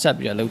သွားရင်တော့ဆက်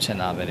ပြီးတော့လှုပ်ချင်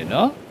တာပဲလေ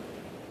နော်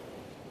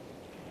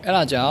အဲ့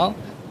ဒါကြောင့်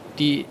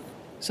ဒီ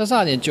ဆက်စ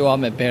ချင်းကြောရ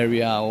မယ့်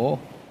barrier ကို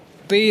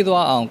သေး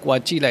သွားအောင်ကွာ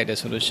ကြည့်လိုက်တယ်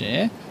ဆိုလို့ရှင်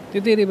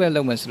တေးသေးလေးပဲ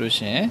လုပ်မယ်ဆိုလို့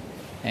ရှင်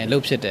လှု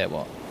ပ်ဖြစ်တယ်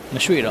ပေါ့မ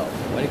ရွှေ့တော့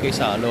ဘူးဘာဒီကိစ္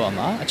စကိုလုပ်ရ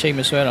မှာအချိန်မ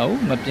ဆွဲတော့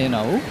ဘူးမပြင်း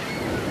တော့ဘူး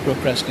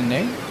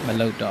procrastinate မ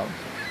လုပ်တော့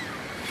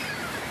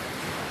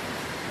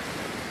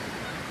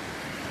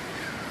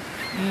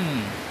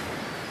ဘူး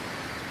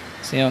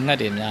စင်ရောငှက်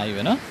တွေအများကြီး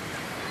ပဲနော်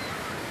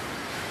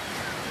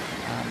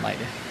မိုက်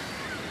တယ်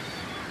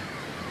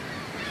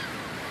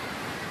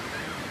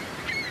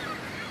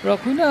ရော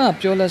ခုန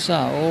ပြောလက်စ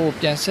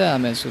ပြန်ဆက်ရ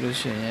မယ်ဆိုလို့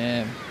ရှိရ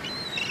င်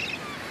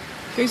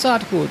ကိစ္စ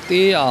တစ်ခု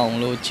သေးအောင်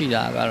လို့ကြည့်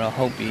တာကတော့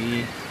ဟုတ်ပြီ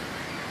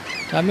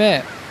ဒါမဲ့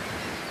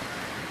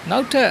နော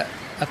က်ထပ်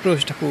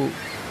approach တစ်ခု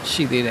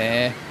ရှိသေးတ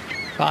ယ်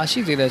။ဘာရှိ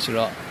သေးလဲဆို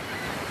တော့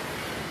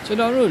ကျွန်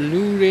တော်တို့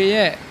လူတွေ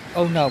ရဲ့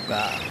အုံနောက်က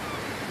တစ်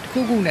ခု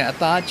ခုနဲ့အ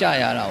သားကျ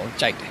ရတာကို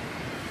ကြိုက်တယ်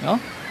နော်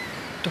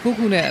။တစ်ခု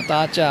ခုနဲ့အ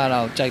သားကျရတာ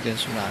ကိုကြိုက်တယ်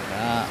ဆိုတာက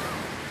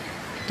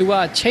သူက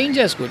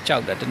changes ကိုကြော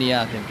က်တာတနည်း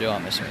အားဖြင့်ပြောရ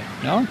မယ်ဆိုရင်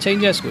နော်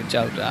changes ကို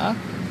ကြောက်တာ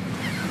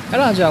အဲ့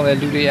ဒါကြောင့်ပဲ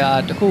လူတွေက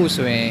တစ်ခု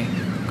ဆိုရင်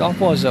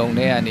comfort zone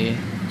ထဲကနေ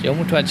ရုံး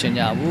မထွက်ချင်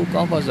ကြဘူး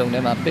comfort zone ထဲ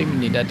မှာပိတ်မိ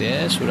နေတတ်တယ်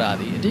ဆိုတာ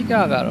ဒီအဓိက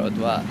ကတော့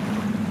သူက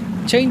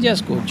changes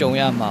ကိုကြုံ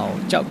ရမှာကို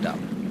ကြောက်တာ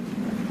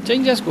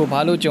changes ကိုဘာ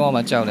လို့ကြုံရ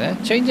မှာကြောက်လဲ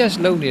changes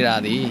လုပ်နေတာ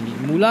ဒီ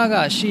မူလက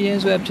ရှင်းရ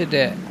င်းဆွဲဖြစ်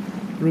တဲ့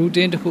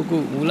routine တစ်ခုခု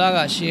မူလက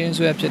ရှင်းရင်း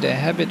ဆွဲဖြစ်တဲ့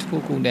habit တစ်ခု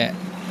ခုနဲ့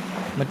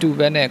မတူ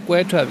ဘဲနဲ့ကွဲ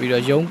ထွက်ပြီး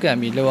တော့ရုန်းကန်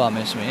ပြီးလုပ်ရမ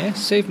ယ်ဆိုရင်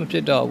safe မဖြ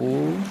စ်တော့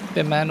ဘူးပြ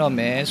န်မှန်းတော့မ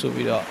ယ်ဆို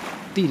ပြီးတော့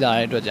တိလာ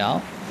တဲ့အတွက်ကြောင့်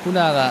ခုန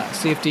က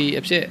safety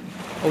အဖြစ်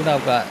အုံနော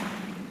က်က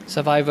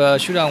survivor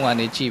shootout က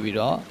နေကြည့်ပြီး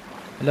တော့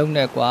မလုံး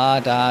နဲ့ကွာ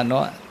ဒါ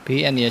တော့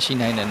ဘေးအန္တရာယ်ရှိ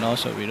နိုင်တယ်เนาะ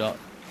ဆိုပြီးတော့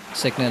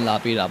signal လာ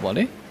ပေးတာပေါ့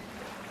လေ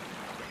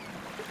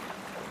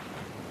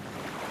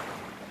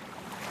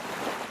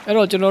အဲ့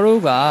တော့ကျွန်တော်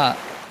တို့က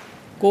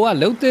ကိုက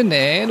လှုပ်တဲ့န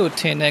ယ်လို့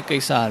ထင်တဲ့ကိ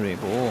စ္စတွေ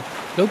ကို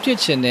လှုပ်ဖြစ်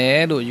ချင်တယ်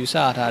လို့ယူဆ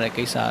ထားတဲ့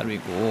ကိစ္စတွေ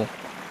ကို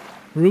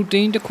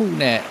routine တစ်ခု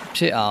နဲ့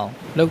ဖြစ်အောင်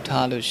လှုပ်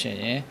ထားလို့ရှိ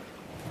ရင်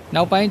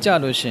နောက်ပိုင်းကြ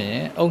လို့ရှိရ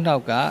င်အုံနော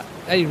က်က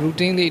အဲ့ဒီ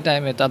routine လေးအတို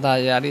င်းပဲတာ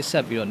ရာလေးဆ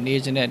က်ပြီးတော့နေ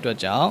ခြင်းတဲ့အတွက်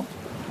ကြောင့်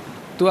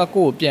သူက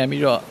ကိုယ်ကိုပြန်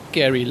ပြီးတော့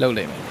carry လုပ်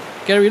လိုက်မယ်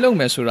carry လုပ်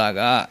မယ်ဆိုတာ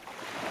က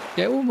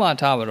ကဲဥပမာ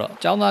ထားပါတော့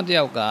ကျောင်းသားတစ်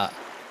ယောက်ကည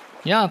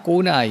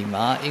9နာရီ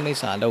မှာအင်္ဂလိပ်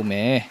စာလုပ်မ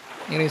ယ်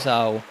အင်္ဂလိပ်စာ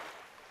ကို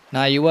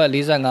နိုင်ဝက်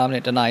45မိန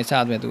စ်တနာရီစ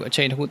သဖြင့်သူအ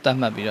ချိန်တစ်ခုသတ်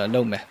မှတ်ပြီးတော့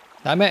လုပ်မယ်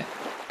ဒါပေမဲ့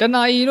တ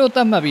နာရီလို့သ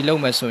တ်မှတ်ပြီးလု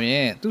ပ်မယ်ဆိုရ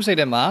င်သူ့စိတ်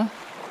ထဲမှာ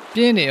ပြ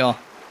င်းနေရော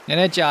နည်း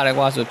နည်းကြာတယ်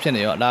ကွာဆိုဖြစ်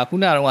နေရောဒါခု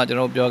နကတော့ကျွန်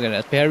တော်ပြောခဲ့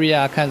တဲ့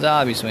barrier ခံစား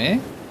ရပြီဆိုရင်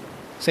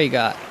စိတ်က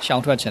ရှော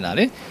င်ထွက်ချင်တာ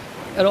လေ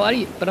အဲ့တော့အဲ့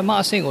ဒီပထမ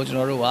အဆင့်ကိုကျွန်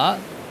တော်တို့က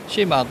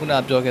ရှေ့မှာခုန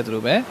ပြောခဲ့သ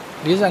လိုပဲ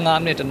45မိ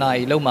နစ်တနာ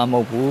ရီလုံးမှာမဟု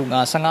တ်ဘူးငါ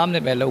15မိန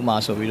စ်ပဲလုံးမှာ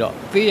ဆိုပြီးတော့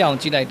သေးအောင်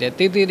ကြည့်လိုက်တယ်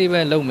တေးသေးလေး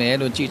ပဲလုံးမယ်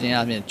လို့ကြည့်ခြင်း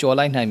အပြင်ကြော်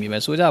လိုက်နိုင်ပြီပဲ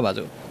ဆိုကြပါ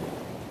စို့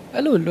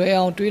အဲ့လိုလွယ်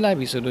အောင်တွေးလိုက်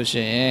ပြီဆိုလို့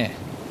ရှိရင်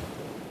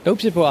လုံး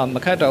ဖြစ်ဖို့မ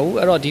ခက်တော့ဘူး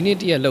အဲ့တော့ဒီနေ့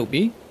တည့်ရက်လုံး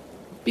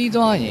ပြီး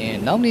သွားရင်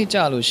နောက်နေ့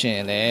ကြာလို့ရှိရ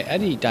င်လည်းအဲ့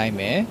ဒီတိုင်း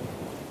ပဲ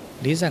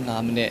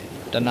45မိနစ်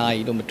တနာရီ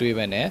လို့မတွေး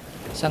ပဲနဲ့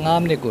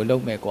15မိနစ်ကို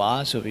လုံးမယ်ကွာ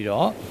ဆိုပြီး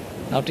တော့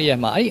နောက်တစ်ရက်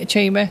မှာအဲ့ဒီအ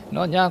ချိန်ပဲเน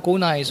าะည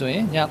9:00နာရီဆိုရ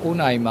င်ည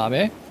9:00နာရီမှာ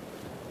ပဲ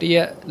တစ်ရ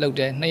က်လုပ်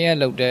တယ်2ရက်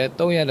လုပ်တယ်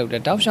3ရက်လုပ်တ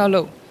ယ်တောက်လျှောက်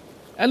လုပ်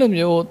အဲ့လို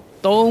မျိုး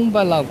3ပ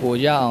တ်လောက်ကို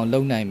ရအောင်လု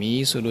ပ်နိုင်ပြီ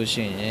ဆိုလို့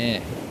ရှိရင်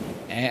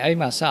အဲ့ဒီ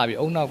မှာစပြီး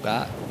အုံနောက်က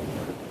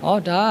ဟော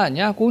ဒါကည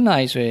9:00နာ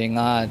ရီဆိုရင်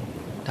ငါ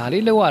ဒါ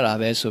လေးလုပ်ရတာ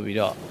ပဲဆိုပြီး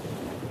တော့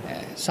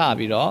စ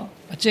ပြီးတော့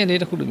အကျင့်လေး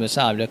တစ်ခုလိုမျိုးစ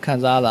ပြီးတော့ခံ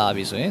စားလာ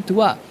ပြီဆိုရင် तू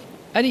က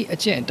အဲ့ဒီအ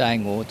ကျင့်အတိုင်း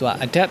ကို तू က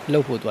adapt လု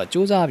ပ်ဖို့ तू က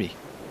စူးစမ်းပြီ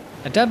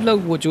adapt လု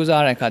ပ်ဖို့စူးစ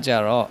မ်းတဲ့အခါကျ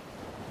တော့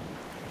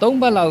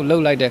3ပတ်လောက်လု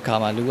ပ်လိုက်တဲ့အခါ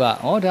မှာလူကဩ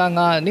ဒါ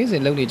ငါနေ့စ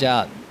ဉ်လုပ်နေကြ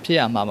ဖြစ်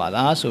ရမှာပါ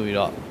လားဆိုပြီး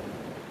တော့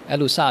အဲ့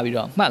လိုစပြီး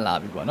တော့မှတ်လာ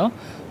ပြီပေါ့နော်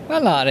မှ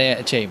တ်လာတဲ့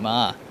အချိန်မှာ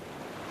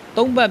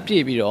3ပတ်ပြ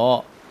ည့်ပြီးတော့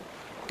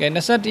ကဲ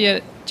21ရက်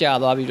ကြာ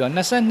သွားပြီးတော့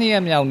22ရ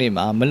က်မြောက်နေ့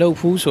မှာမလုပ်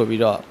ဘူးဆို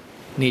ပြီးတော့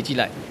နေကြည့်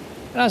လိုက်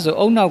အဲ့ဒါဆို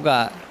အုံနောက်က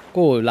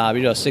ကိုယ်လာ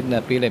ပြီးတော့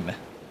signal ပေးလိုက်မယ်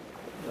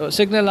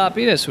signal လာ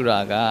ပေးတယ်ဆိုတာ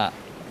က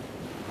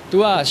तू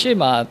ကရှေ့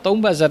မှာ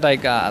3ပတ်ဇက်တို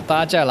က်ကအ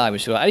သားကျလာပြီ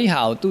ဆိုတော့အဲ့ဒီ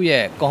ဟာကိုသူ့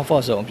ရဲ့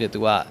comfort zone အဖြစ် तू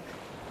က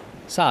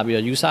စပြီး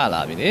တော့ယူဆ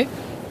လာပြီလေ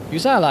ယူ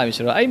ဆလာပြီ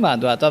ဆိုတော့အဲ့မှာ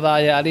तू ကတ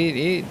သားရာလေး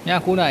ည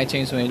9:00နာရီချိ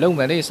န်ဆိုရင်လုံမ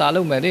ယ်လေစာ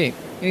လုံမယ်လေ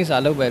အင်းစာ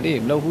လုံမယ်လေ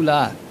မလုပ်ဘူး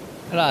လား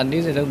အဲ့ဒါ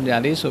နေ့စဉ်လုံနေရ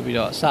လေးဆိုပြီး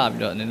တော့စ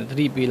ပြီးတော့နည်းနည်းသ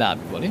တိပေးလာ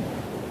ပြီပေါ့လေ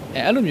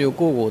အဲ့လိုမျိုး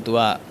ကို तू က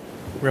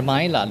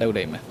remind လာလုပ်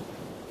လိုက်မယ်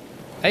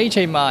အဲ့ဒီအ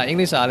ချိန်မှာအင်္ဂ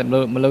လိပ်စာလည်း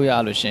မလုပ်ရ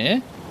လို့ရှင်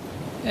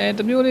တ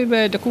မျိုးလေး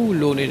ပဲတခု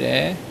လိုနေတ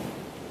ယ်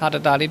ဟာတ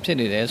တာလေးဖြစ်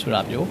နေတယ်ဆို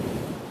တာမျိုး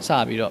စ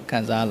ပြီးတော့ခံ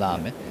စားလာ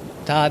မယ်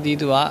ဒါဒီ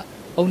तू က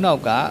အုံနော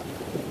က်က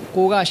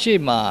ကိုကရှေ့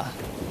မှာ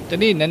တ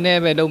နေ့နည်းန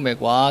ည်းပဲလုပ်မယ်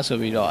ကွာဆို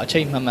ပြီးတော့အချိ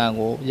န်မှန်မှန်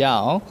ကိုရအော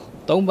င်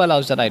3ပတ်လော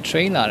က်စက်တိုက်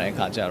train လာတဲ့အ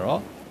ခါကျတော့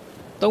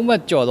3ပ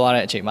တ်ကြော်သွား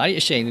တဲ့အချိန်မှာဒီ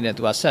အချိန်လေးနဲ့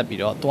तू ကဆက်ပြီး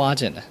တော့သွား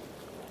ခြင်းတယ်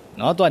เ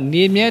นาะ तू က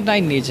နေမြဲတို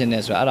င်းနေခြင်းတ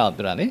ယ်ဆိုတာအဲ့ဒါကို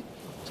ပြောတာလေ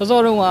စောစော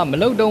တုန်းကမ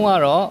လုပ်တုန်းက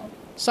တော့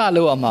စ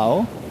လုပ်အမှာ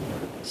ကို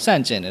စ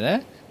န့်ကျင်နေတယ်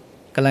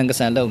ကလန်က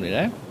ဆန်လုပ်နေတ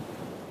ယ်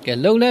ကဲ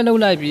လုံ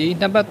လိုက်ပြီး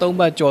2ပတ်3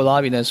ပတ်ကြော်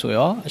သွားပြီလဲဆို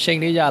ရောအချိန်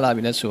လေးရလာ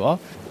ပြီလဲဆိုရော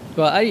तू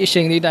ကအဲ့ဒီအ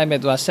ချိန်လေးတိုင်းပဲ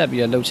तू ကဆက်ပြီး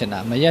တော့လုပ်ချင်တာ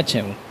မရက်ချ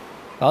င်ဘူး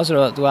ဘာလို့ဆို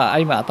တော့ तू ကအဲ့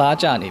ဒီမှာအသား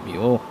ကျနေပြီ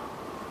哦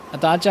အ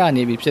သားကျ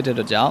နေပြီဖြစ်တဲ့အ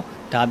တွက်ကြောင့်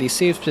ဒါဒီ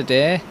safe ဖြစ်တ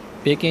ယ်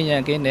ဘေးကင်းရ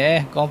န်ကင်းတယ်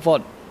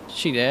comfort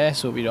ရှိတယ်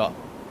ဆိုပြီးတော့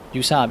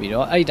ယူဆပြီး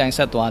တော့အဲ့ဒီတိုင်းဆ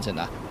က်သွားချင်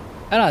တာ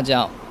အဲ့ဒါ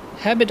ကြောင့်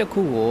habit တစ်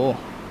ခုကို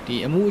ဒီ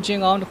အမှုအချ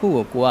င်းကောင်းတစ်ခု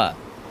ကိုကိုက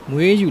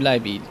မွေးယူလို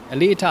က်ပြီးအ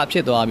လေးအထားဖြ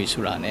စ်သွားပြီ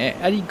ဆိုတာ ਨੇ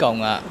အဲ့ဒီကောင်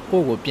က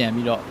ကိုကိုပြန်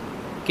ပြီးတော့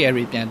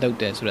carry ပြန်လုပ်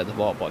တယ်ဆိုတဲ့သ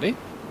ဘောပေါ့လေ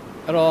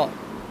အဲ့တော့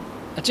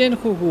အချင်းတ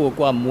စ်ခုကို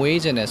ကိုကမွေး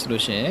ခြင်းတယ်ဆို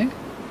လို့ရှိရင်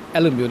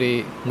အဲ့လိုမျိုး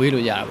လေးမွေး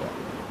လို့ရတာပေါ့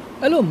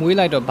အဲ့လိုမွေး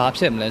လိုက်တော့ဘာ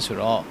ဖြစ်မလဲဆို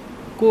တော့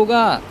ကိုက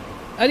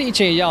အဲ့ဒီအ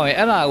ချိန်ရောက်ရင်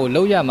အဲ့ဒါကို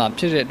လုပ်ရမှာ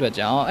ဖြစ်တဲ့အတွက်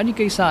ကြောင့်အဲ့ဒီ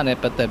ကိစ္စနဲ့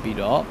ပတ်သက်ပြီး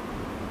တော့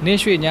နေ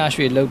ရွှေည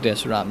ရွှေလုပ်တယ်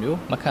ဆိုတာမျိုး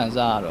မခံ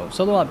စားရတော့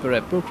စောစောကပြော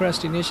တဲ့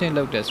procrastination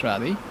လုပ်တယ်ဆိုတာ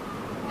ဒီ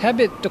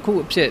habit တစ်ခု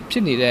အဖြ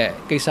စ်နေတဲ့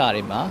ကိစ္စ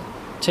တွေမှာ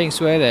ချိန်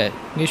ဆွဲတယ်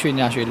နေရွှေ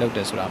ညရွှေလုပ်တ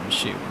ယ်ဆိုတာမ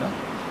ရှိဘူးเนาะ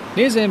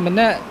နေ့စဉ်မ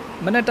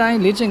နေ့တိုင်း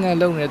လေ့ကျင့်ခန်း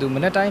လုပ်နေတဲ့သူမ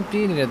နေ့တိုင်း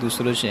ပြေးနေတဲ့သူ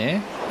ဆိုလို့ရှိရင်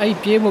အဲ့ဒီ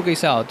ပြေးဖို့ကိ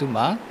စ္စကိုသူ့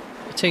မှာ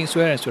အချိန်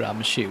ဆွဲတယ်ဆိုတာ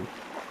မရှိဘူး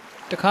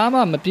တခါမှ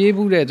မပြေး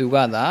ဘူးတဲ့သူက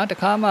သာတ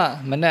ခါမှ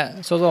မနေ့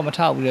စောစောမထ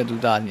ဘူးတဲ့သူ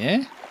သားညင်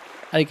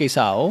အဲ့ဒီကိစ္စ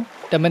ကို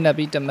10မိနစ်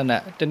ပြီး10မိန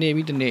စ်တနေ့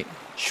ပြီးတနေ့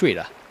ရွှေ့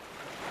တာ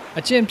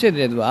အကျင့်ဖြစ်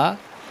တဲ့သူက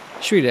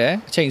ရွှေ့တယ်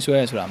အချိန်ဆွဲ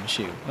ရဆိုတာမ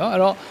ရှိဘူးเนาะအဲ့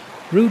တော့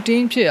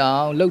routine ဖြစ်အော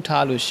င်လုပ်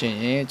ထားလို့ရှိ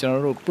ရင်ကျွန်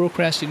တော်တို့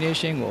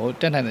procrastination ကို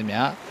တက်နိုင်သ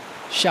မျှ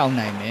ရှောင်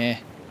နိုင်မယ်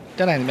တ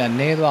က်နိုင်သမျှ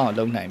နည်းသွားအောင်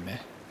လုပ်နိုင်မယ်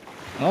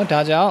เนาะဒါ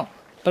ကြောင့်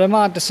ပထမ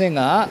တစ်ဆင့်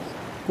က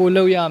ကို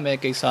လုပ်ရမယ့်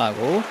ကိစ္စ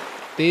ကို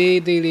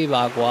သေးလေး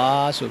ပါကွာ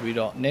ဆိုပြီး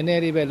တော့နည်းန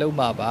ည်းလေးပဲလုပ်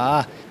မှာပါ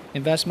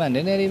investment န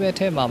ည်းနည်းလေးပဲ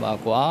ထည့်မှာပါ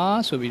ကွာ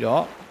ဆိုပြီး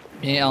တော့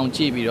မြင်အောင်ကြ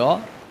ည့်ပြီးတော့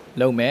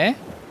လုပ်မယ်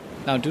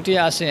နောက်ဒုတိယ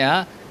အဆင့်က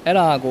အဲ့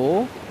ဒါကို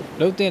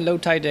လှုပ်တင်လှု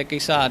ပ်ထိုက်တဲ့ကိ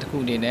စ္စတစ်ခု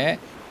အနေနဲ့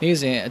နေ့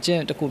စဉ်အကျ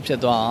င့်တစ်ခုဖြစ်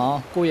သွားအောင်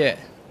ကိုယ့်ရဲ့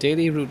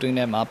daily routine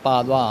ထဲမှာပါ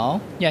သွားအောင်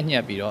ညှ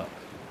က်ပြီးတော့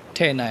ထ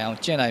ည့်နိုင်အောင်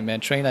ကျင့်နိုင်မယ်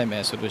train နိုင်မ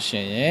ယ်ဆိုလို့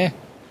ရှိရင်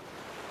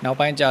နောက်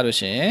ပိုင်းကြလို့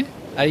ရှိရင်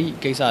အဲ့ဒီ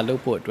ကိစ္စလု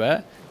ပ်ဖို့အတွက်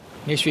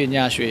နေ့ရွှေည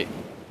ရွှေ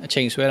အ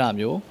ချိန်ဆွဲတာ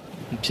မျိုး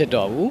မဖြစ်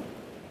တော့ဘူး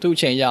သူ့အ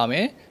ချိန်ရမ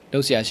ယ်လု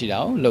ပ်เสียရှိတာ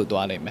ကိုလုပ်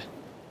သွားနိုင်မ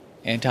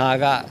ယ်ဒါ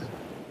က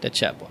တစ်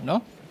ချက်ပေါ့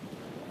နော်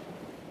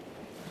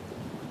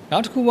နော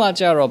က်တစ်ခုက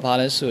ကြတော့ဘာ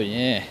လဲဆိုရ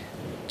င်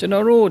ကျွန်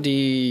တော်တို့ဒီ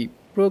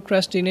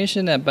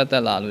procrastination နဲ့ပတ်သ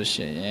က်လာလို့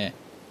ရှိရင်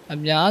အ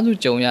များစု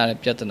ကြုံရတဲ့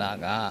ပြဿနာ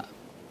က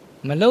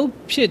မလုပ်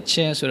ဖြစ်ခြ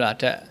င်းဆိုတာ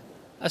တက်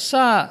အစ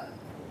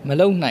မ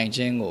လုပ်နိုင်ခြ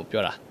င်းကို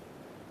ပြောတာ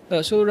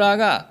ဆိုတာ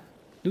က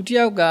လူတစ်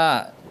ယောက်က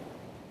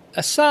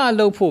အစ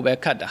လုပ်ဖို့ပဲ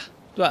ခက်တာ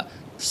သူက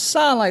စ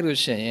လိုက်လို့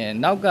ရှိရင်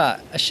နောက်က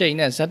အရှိန်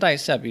နဲ့ဇက်တိုက်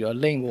ဆက်ပြီးတော့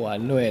လိမ့်ဖို့က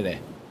လွယ်တယ်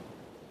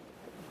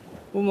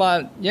ဥပမာ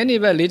ညနေ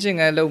ဘက်လေ့ကျင့်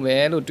ခန်းလုပ်မ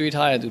ယ်လို့တွေး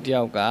ထားတဲ့သူတစ်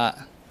ယောက်က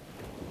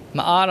မ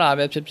အားတာ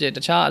ပဲဖြစ်ဖြစ်တ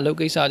ခြားအလုပ်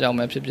ကိစ္စကြောင့်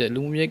ပဲဖြစ်ဖြစ်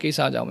လူမှုရေးကိစ္စ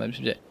ကြောင့်ပဲဖြ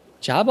စ်ဖြစ်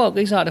ဂျားပေါက်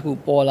ကိစ္စတစ်ခု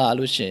ပေါ်လာ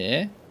လို့ရှိရ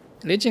င်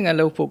လေ့ကျင့်ခန်း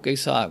လုပ်ဖို့ကိ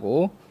စ္စ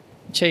ကို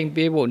ချိန်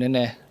ပေးဖို့နည်းန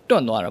ည်း တွ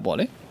န့်သွားတာပေါ့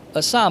လေ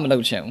အစမလု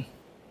ပ်ချင်ဘူး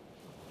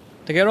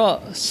တကယ်တော့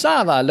စ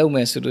တာလုပ်မ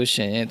ယ်ဆိုလို့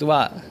ရှိရင် तू က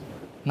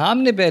9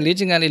မိနစ်ပဲလေ့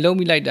ကျင့်ခန်းလေးလုပ်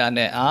မိလိုက်တာ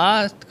နဲ့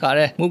ခါ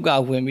တဲ့မုက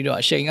ဝင်ပြီးတော့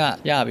အချိန်က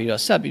ရပြီး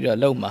တော့ဆက်ပြီးတော့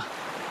လုပ်မှာ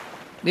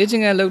လေ့ကျ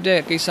င့်ခန်းလုပ်တဲ့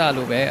ကိစ္စ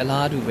လိုပဲအ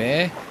လားတူပဲ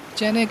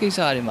ကျန်တဲ့ကိစ္စ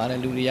တွေမှာလ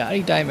ည်းလူတွေကအဲ့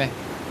ဒီတိုင်းပဲ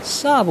စ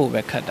ဖို့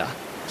ပဲခက်တာ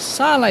စ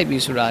လိုက်ပြီ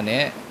ဆိုတာ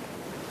နဲ့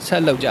ဆ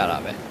က်လုပ်ကြတာ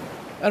ပဲ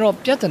အဲ့တော့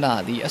ပြဿနာ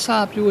ဒီအစာ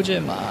ပြိုးခြ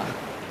င်းမှာ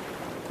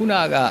ခုန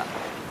က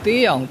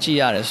သေးအောင်ကြည့်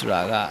ရတယ်ဆို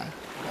တာက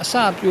အ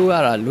စာပြိုးရ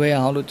တာလွယ်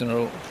အောင်လို့ကျွန်တော်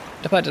တို့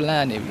တစ်ဖက်တစ်လ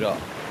မ်းကနေပြီးတော့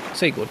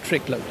စိတ်ကို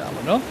trick လုပ်တာ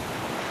ပေါ့နော်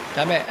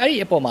ဒါပေမဲ့အဲ့ဒီ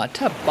အပေါ်မှာထ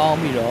ပ်ပေါင်း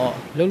ပြီးတော့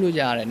လုပ်လို့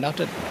ရတဲ့နောက်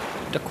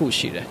တစ်ခု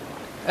ရှိတယ်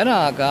အဲ့ဒါ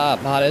က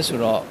ဘာလဲဆို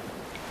တော့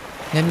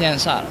မြန်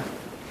စတာ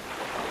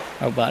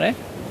ဟုတ်ပါတယ်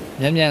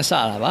မြန်စ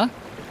တာပါ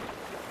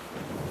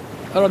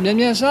အဲ့တော့မြ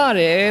န်စရ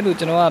တယ်လို့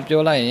ကျွန်တော်က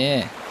ပြောလိုက်ရ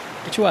င်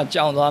တချို့က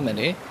ကြောင်သွားမယ်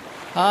လေ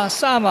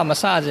စမှမ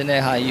စခြင်း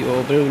တဲ့ဟာကြီးကို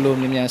ဘယ်လို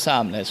မြန်စ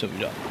မလဲဆို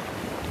ပြီးတော့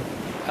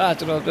အဲ့ဒါ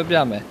ကျွန်တော်ပြောပြ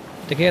မယ်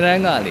တကယ်တ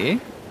မ်းကလေ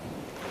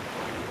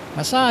မ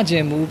စခြ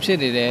င်းမူဖြစ်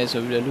နေတယ်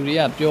ဆိုပြီးတော့လူတွေ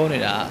ကပြောနေ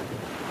တာ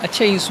အ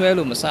ချိန်ဆွဲ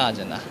လို့မစခြ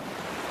င်းတာ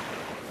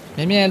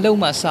မြန်လုံး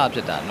မှစဖြ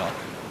စ်တာနော်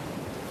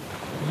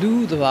လူ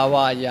သဘာဝ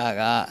အရာ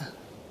က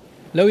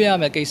လောက်ရ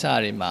မယ့်ကိစ္စ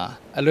တွေမှာ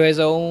အလွယ်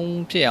ဆုံး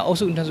ဖြစ်အောင်အုပ်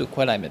စုနှစ်စု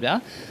ခွဲလိုက်မယ်ဗျာ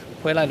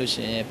ခွဲလိုက်လို့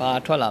ရှိရင်ဘာ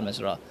ထွက်လာမလဲ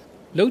ဆိုတော့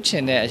လှုပ်ချ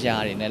င်တဲ့အရာ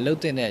တွေနဲ့လှုပ်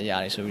တဲ့အရာ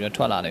တွေဆိုပြီးတော့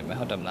ထွက်လာနိုင်မယ်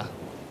ဟုတ်တယ်မလား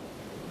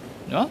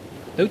နော်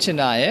လှုပ်ချင်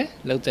တာရယ်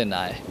လှုပ်တဲ့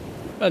တာရယ်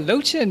အဲ့လှု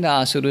ပ်ချင်တာ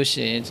ဆိုလို့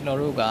ရှိရင်ကျွန်တော်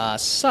တို့က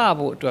စ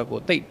ဖို့အတွက်ကို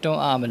တိတ်တွ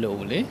န်းအားမလို့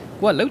ဘူးလေ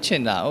ကိုကလှုပ်ချ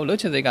င်တာလှုပ်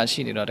ချင်စိတ်က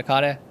ရှိနေတော့တခါ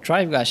တည်း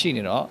drive ကရှိ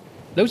နေတော့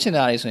လှုပ်ချင်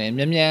တာတွေဆိုရင်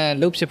မြန်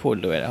လှုပ်ဖြစ်ဖို့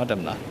လွယ်တယ်ဟုတ်တယ်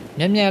မလား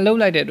မြန်လှုပ်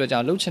လိုက်တဲ့အတွက်ကြော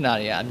င့်လှုပ်ချင်တာ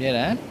တွေကအများတ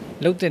န်း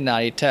လှုပ်တဲ့တာ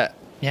တွေထက်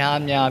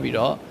များပြီး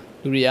တော့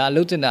လူတွေက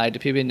လှုပ်တဲ့တာတွေ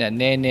တဖြည်းဖြည်းနဲ့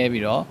နဲ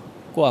ပြီးတော့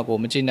ကိုယ့်အကို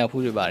မကျေနပ်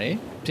ဘူးတွေပါတယ်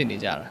ဖြစ်နေ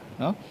ကြတာ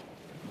နော်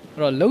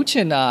အဲ့တော့လှုပ်ချ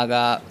င်တာက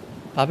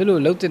ဘာဖြစ်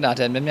လို့လှုပ်တဲ့တာ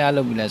ထက်များ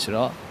လှုပ်မိလဲဆို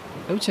တော့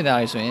လှုပ်ချင်တာ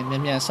တွေဆိုရင်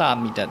မြန်စ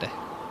မိတတ်တယ်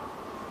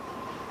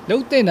လှု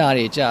ပ်တဲ့တာ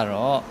တွေကြ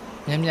တော့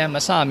မြန်မ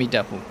စမိတ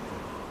တ်ဘူး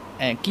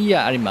ကီးရ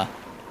အဲ့ဒီမှာ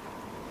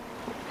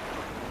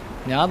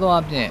များသော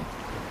အားဖြင့်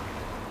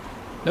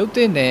လှုပ်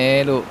တဲ့တ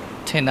ယ်လို့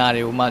ထင်တာ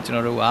တွေကိုမှကျွန်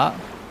တော်တို့က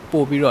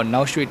ပို့ပြီးတော့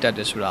နောက်ရွှေ့တတ်တ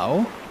ယ်ဆိုတာကို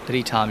သ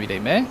တိထားမိနို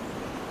င်မယ်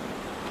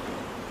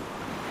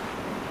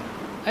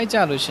အဲ့ကြ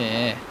လို့ရှိရ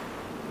င်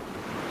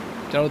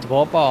ကျွန်တော်သ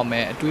ဘောပေါက်အောင်မ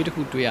ယ်အတွေးတစ်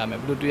ခုတွေးရမယ်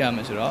ဘယ်လိုတွေးရမ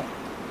လဲဆိုတော့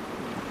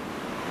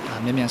ဒါ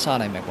မြန်စ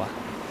နိုင်မယ်ကွာ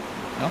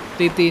နော်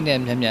တေးနဲ့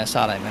မြန်စ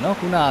နိုင်မယ်နော်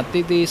ခုနက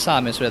တေးစ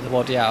မယ်ဆိုတဲ့သ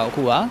ဘောတရားကိုအ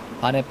ခုက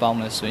ဘာနဲ့ပေါင်း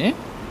လဲဆိုရင်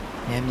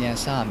မြန်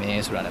စမ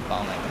ယ်ဆိုတာနဲ့ပေါ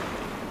င်းလိုက်မယ်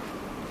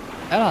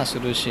အဲ့ဒါဆို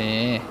လို့ရှိရ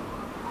င်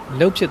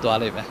လှုပ်ဖြစ်သွား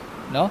လိမ့်မယ်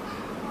နော်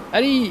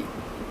အဲ့ဒီ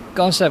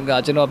concept က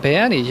ကျွန်တော်ဘယ်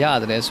ကနေရ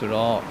တယ်လဲဆို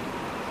တော့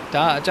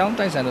ဒါအကြောင်း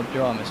တိုက်ဆိုင်လို့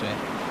ပြောရမယ်ဆိုရင်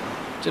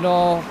ကျွန်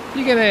တော်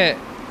ပြီးခဲ့တဲ့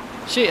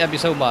ရှေ့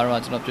episode မှာ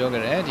တော့ကျွန်တော်ပြော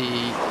ခဲ့တယ်ဒီ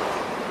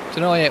ကျွ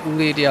န်တော်ရဲ့ဦး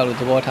လေးတယောက်လို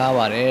သဘောထား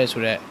ပါတယ်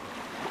ဆိုတော့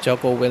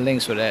Jocko Willink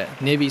ဆိုတဲ့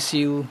Navy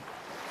SEAL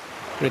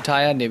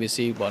retired Navy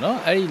SEAL ပေါ့နော်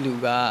အဲ့ဒီလူ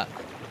က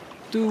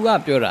သူက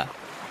ပြောတာ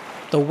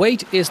the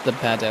weight is the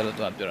battle လို့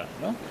သူကပြောတာ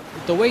နော်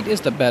the weight is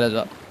the battle ဆို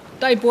တော့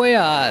တိုက်ပွဲက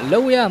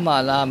လုံးရမှာ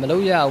လားမ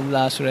လုံးရဘူး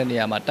လားဆိုတဲ့နေ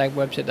ရာမှာတိုက်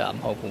ပွဲဖြစ်တာမ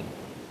ဟုတ်ဘူး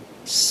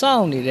စော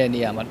င့်နေတဲ့နေ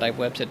ရာမှာတိုက်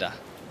ပွဲဖြစ်တာ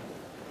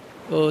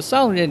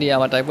စောင့်နေတဲ့နေရာ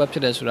မှာတိုက်ပွဲဖြ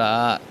စ်တယ်ဆိုတာ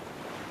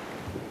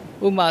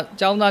ဥပမာ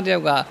ကျောင်းသားတယော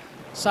က်က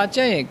စာကြ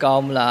က်ရင်ကော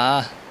င်းမလား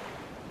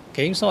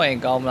ဂိမ်းဆော့ရင်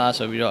ကောင်းမလား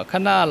ဆိုပြီးတော့ခ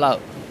ဏလောက်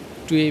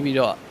တွေးပြီး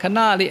တော့ခဏ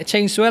လေးအချိ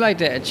န်ဆွဲလိုက်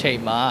တဲ့အချိန်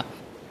မှာ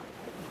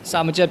စာ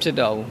မကြက်ဖြစ်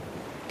တော့ဘူး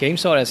ဂိမ်း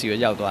ဆော့တဲ့စီကို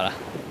ရောက်သွားတာ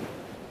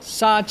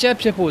စာကြက်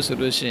ဖြစ်ဖို့ဆို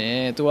လို့ရှိရ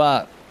င် तू က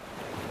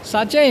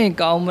စာကြက်ရင်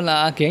ကောင်းမ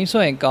လားဂိမ်း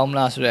ဆော့ရင်ကောင်းမ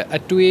လားဆိုတဲ့အ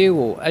တွေး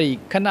ကိုအဲ့ဒီ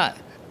ခဏ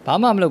ဘာ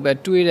မှမလုပ်ပဲ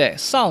တွေးတဲ့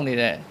စောင့်နေ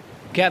တဲ့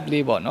gap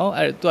လေးပေါ့နော်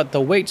အဲ့ तू က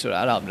the weight ဆိုတာ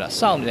အဲ့ဒါပြောတာ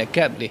စောင့်နေတဲ့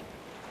gap လေး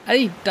အဲ့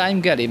ဒီ time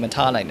gap လေးမ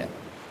ထားလိုက်နဲ့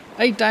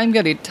အဲ့ဒီ time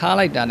gap လေးထား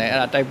လိုက်တာနဲ့အဲ့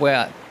ဒါတိုက်ပွဲက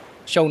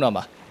ရှုံးတော့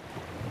မှာ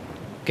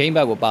game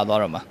back ကိုပါသွား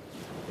တော့မှာ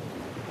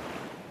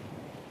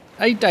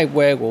အဲ့ဒီတိုက်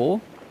ပွဲကို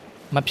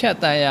မဖြတ်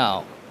တန်းရအော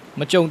င်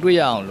မကြုံတွေ့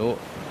ရအောင်လို့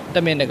တ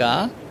မင်တကာ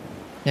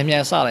မြ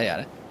န်စလိုက်ရ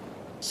တယ်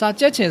စာ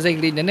ကြက်ချင်စိတ်က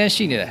လေးနည်းနည်း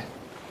ရှိနေတယ်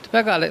တစ်ဖ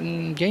က်ကလည်း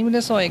game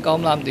လေးဆော့ရင်ကောင်း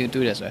မလားမသိဘူး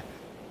တွေးတယ်ဆိုရင်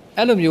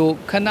အဲ့လိုမျိုး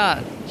ခဏ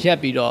ရက်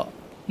ပြီးတော့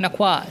နှစ်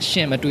ခွရှ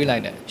င်မတွေးလို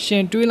က်နဲ့ရှ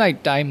င်တွေးလိုက်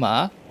တိုင်းမှာ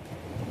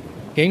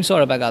game ဆော့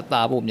တဲ့ဘက်က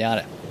သာဖို့များ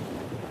တယ်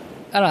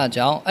အဲ့ဒါ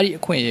ကြောင့်အဲ့ဒီ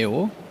အခွင့်အရေး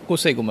ကိုကို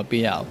ယ်စိတ်ကိုမ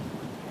ပေးရအောင်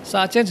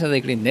စာကြက်ချင်စိ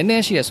တ်ကလေးနည်းန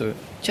ည်းရှိရဆို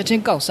ချက်ချ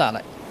င်းကောက်စ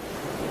လိုက်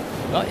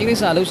နော်အင်္ဂလိပ်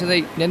စာလုပ်ချင်စိ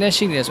တ်နည်းနည်း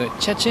ရှိနေတယ်ဆိုရင်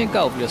ချက်ချင်း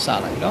ကောက်ပြီးတော့စ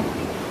လိုက်နော်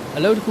အ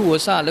လုပ်တစ်ခုကို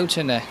စလုပ်ချ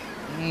င်တယ်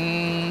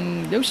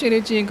ရုပ်ရှင်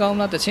လေးကြည့်ရင်ကောင်းမ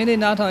လားတခြင်း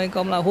လေးနားထောင်ရင်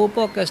ကောင်းမလားဟို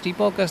podcast ဒီ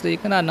podcast လေး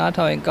ခဏနား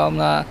ထောင်ရင်ကောင်းမ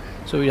လား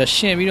ဆိုပြီးတော့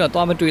ရှင်ပြီးတော့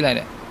သွားမတွေးလိုက်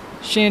နဲ့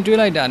ရှင်တွေး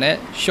လိုက်တာနဲ့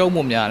ရှုံး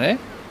မှုများတယ်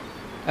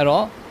အဲ့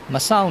တော့မ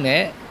ဆောင်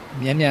နဲ့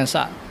မြန်စ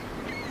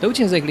လုပ်ချ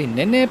င်စိတ်ကလေးန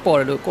ည်းနည်းပေါ်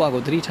တယ်လို့ကိုယ့်အ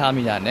ကိုသတိထား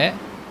မိတာနဲ့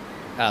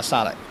အဲ့စ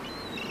လိုက်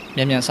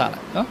မြန်စ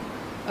လိုက်နော်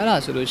အဲ့ဒါ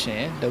ဆိုလို့ရှိရ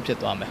င်လုပ်ဖြစ်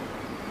သွားမယ်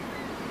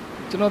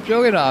ကျွန်တော်ပြော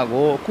ခဲ့တာ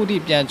ကိုအခုထိ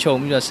ပြန်ခြုံ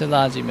ပြီးတော့စဉ်း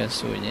စားကြည့်မယ်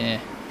ဆိုရင်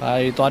ဘာ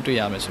တွေသွားတွေ့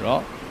ရမလဲဆို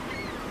တော့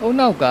အုံ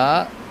နောက်က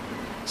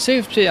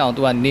safe ဖြစ်အောင်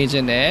သူကနေခြ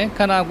င်းတယ်ခ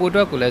န္ဓာကိုယ်အ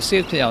တွက်ကိုလည်း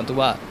safe ဖြစ်အောင်သူ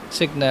က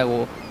signal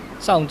ကို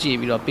စောင့်ကြည့်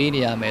ပြီးတော့ပေး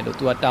နေရမယ်လို့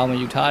သူကတာဝန်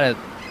ယူထားတဲ့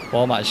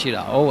ဘောမှာရှိ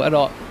တာ။အဲ့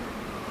တော့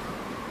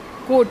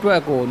ကိုယ့်အတွ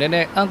က်ကိုနည်းန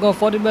ည်း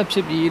uncomfortable ဖြ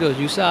စ်ပြီးလို့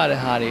ယူဆရ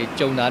တဲ့ဟာတွေ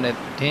ကြုံတာနဲ့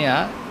တင်းက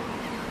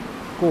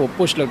ကိုယ်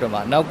push လုပ်တော့မှ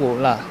နောက်ကို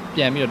လာ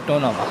ပြန်ပြီးတော့တွ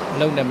န်းတော့မှမ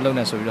လုံ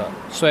နဲ့ဆိုပြီးတော့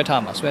ဆွဲ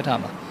ထားမှာ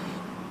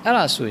အဲ့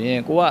ဒါဆိုရင်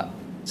ကိုက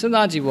စဉ်း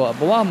စားကြည့်ပေါ့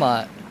ဘဝမှာ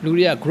လူ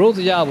တွေက growth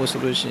ရဖို့ဆို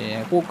လို့ရှိရ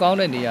င်ကိုကောင်း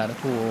တဲ့နေရာတစ်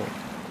ခုကို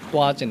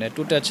သွားခြင်းနဲ့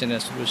တိုးတက်ခြင်း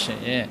နဲ့ဆိုလို့ရှိ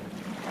ရင်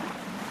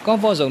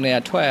comfort zone နဲ့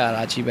ထွက်ရ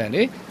တာကြီးပဲ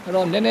လေအဲ့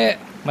တော့နည်းနည်း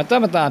မတ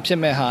က်မတာဖြစ်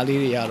မဲ့ဟာလေး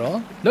တွေကတော့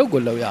လုပ်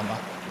ကိုလုပ်ရမှာ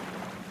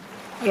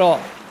အဲ့တော့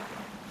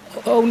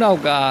အုံနောက်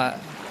က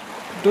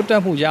တိုးတ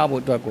က်မှုရ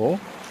ဖို့အတွက်ကို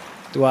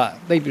သူက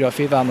သိပ်ပြီးတော့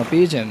favor မ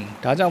ပေးခြင်း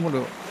ဒါကြောင့်မို့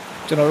လို့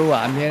ကျွန်တော်တို့က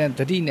အမြဲတမ်း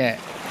သတိနဲ့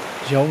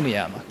ယုံနေရ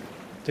မှာ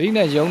သတိ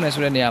နဲ့ယုံနေ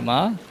ဆိုတဲ့နေရာမှာ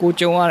ကို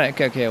ကြုံရတဲ့အခ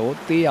က်အခဲကို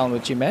သိအောင်လု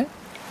ပ်ကြည့်မယ်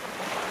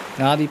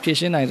ငါဒီဖြည့်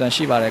ရှင်းနိုင်စွမ်း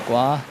ရှိပါတယ်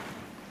ကွာ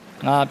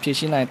ငါဖြည့်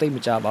ရှင်းနိုင်သိပ်မ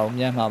ကြပါဘူး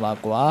မြန်မှာပါ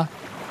ကွာ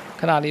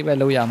ခဏလေးပဲ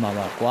လုပ်ရမှာ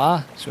ပါကွာ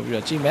ဆိုပြီး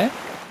တော့ကြည့်မယ်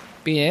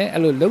ပြီးရင်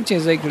အဲ့လိုလှုပ်ချ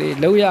င်စိတ်ကလေး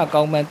လှုပ်ရ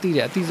ကောင်းမှန်းသိ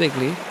တဲ့အသိစိတ်က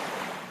လေး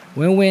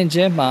ဝင်ချ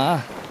င်းမှာ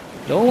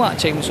လုံးဝအ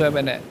ချိန်မဆွဲ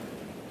ပဲနဲ့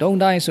ဒုံ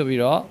တိုင်းဆိုပြီး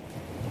တော့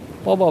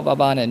ပေါ့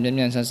ပါနဲ့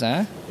မြန်ဆန်စ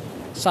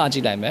ကြ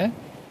ည့်လိုက်မယ်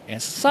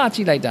စကြ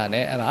ည့်လိုက်တာ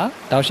နဲ့အဲ့ဒါ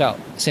တောက်လျှောက်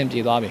အဆင်ပြေ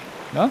သွားပြီ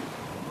နော်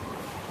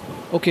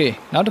โอเค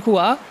နောက်တစ်ခု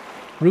က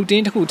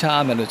routine တစ်ခုထား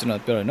ရမယ်လို့ကျွန်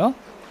တော်ပြောတယ်နော်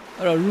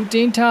အဲ့တော့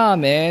routine ထားရ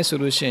မယ်ဆို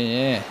လို့ရှိရ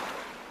င်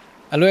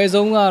အလွယ်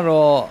ဆုံးက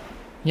တော့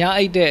ည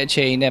အိတ်တဲ့အ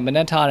ချိန်နဲ့မန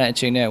က်ထားတဲ့အ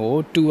ချိန်နဲ့ကို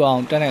တူအော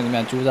င်တက်နိုင်သ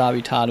မျှကြိုးစား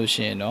ပြီးထားလို့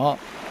ရှိရင်တော့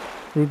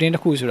routine တ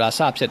စ်ခုဆိုတာစ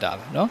ဖြစ်တာ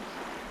ပဲเนาะ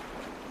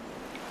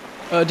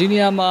ဒီနေ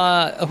ရာမှာ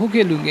အခု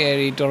ခေတ်လူငယ်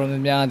တွေတော်တော်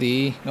များများဒီ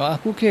เนาะအ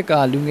ခုခေတ်က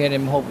လူငယ်တွေ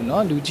မဟုတ်ဘူးเนา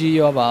ะလူကြီး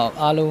ရောပါ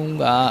အားလုံး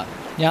က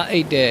ညအိ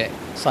တ်တဲ့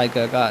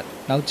cycle က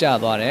နောက်ကျ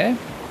သွားတယ်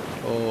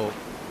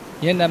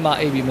ညနေမှ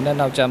အိပ်ပြီးမနက်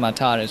နောက်ကျမှ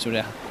ထားရတယ်ဆို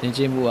တဲ့ယဉ်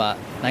ကျေးမှုက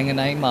နိုင်ငံ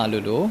တိုင်းမှာ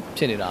လို့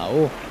ဖြစ်နေတာ哦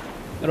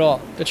အဲ့တော့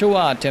တချို့က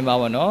ထင်ပါ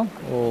ဘောเนาะ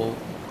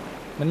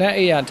မနက်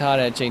အိပ်ရထား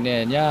တဲ့အချိန်နဲ့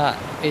ည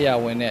အိပ်ရ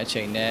ဝင်တဲ့အ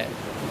ချိန်နဲ့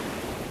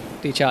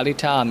တေချာလေး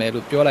ထားရမယ်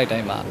လို့ပြောလိုက်တို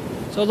င်းမှာ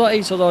စော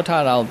စော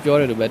ထားတာကိုပြော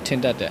တယ်လို့ပဲထင်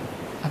တတ်တယ်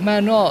အမှ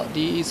န်တော့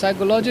ဒီ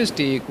psychologist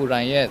တွေကိုယ်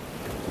တိုင်ရဲ့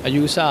အ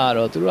ယူဆက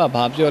တော့သူတို့က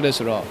ဘာပြောလဲ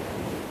ဆိုတော့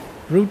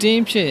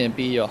routine ဖြစ်ရင်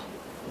ပြီးရော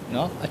เน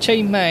าะအချိ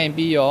န်မှန်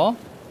ပြီးရော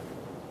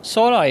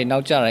စောတာတွေနော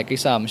က်ကျတဲ့ကိ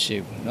စ္စမရှိ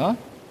ဘူးเนาะ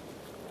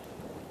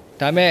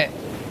ဒါပေမဲ့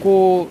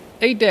ကို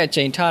အိတ်တဲ့အ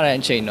ချိန်ထားတဲ့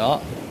အချိန်တော့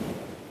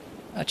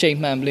အချိန်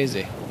မှန်ပလေး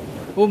စေ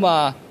ဥပမာ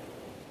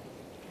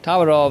ထား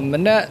ပါတော့မ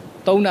နက်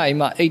3နာရီ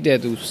မှအိတ်တဲ့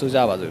သူဆိုကြ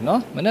ပါစို့เนาะ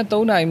မနက်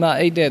3နာရီမှ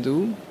အိတ်တဲ့သူ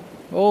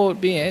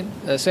ပြီးရင်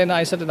10နာ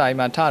ရီ17နာရီ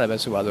မှထားတယ်ပဲ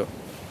ဆိုပါစို့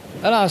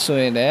အဲ့ဒါဆို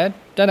ရင်လည်း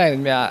တက်နိုင်သ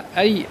မျှ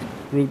အဲ့ဒီ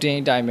routine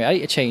အတိုင်းပဲအဲ့ဒီ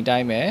အချိန်အတို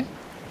င်းပဲ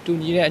တူ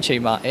ညီတဲ့အချိ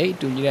န်မှာအိတ်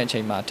တူညီတဲ့အချိ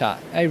န်မှာထား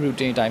အဲ့ဒီ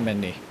routine အတိုင်းပဲ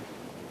နေ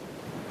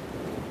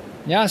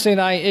ည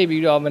10နာရီအိပ်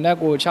ပြီးတော့မနက်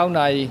ကို6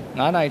နာရီ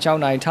9နာရီ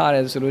6နာရီထားရတ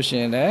ယ်ဆိုလို့ရှိ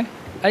ရင်လည်း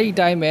အဲ့ဒီအ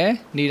တိုင်းပဲ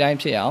နေ့တိုင်း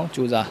ဖြစ်အောင်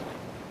ကြိုးစား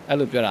အဲ့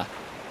လိုပြောတာ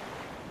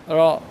အဲ့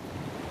တော့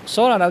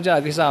စောတာနောက်ကျ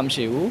တဲ့ကိစ္စမ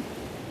ရှိဘူး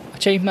အ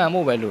ချိန်မှန်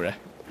ဖို့ပဲလိုတယ်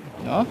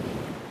နော်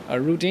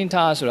routine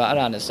ထားဆိုတာအဲ့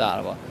ဒါနဲ့စတာ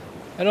ပေါ့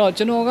အဲ့တော့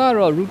ကျွန်တော်က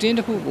တော့ routine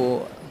တစ်ခုကို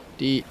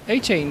ဒီအိ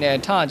တ်ချိန်နဲ့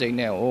ထားချိန်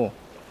နဲ့ဟို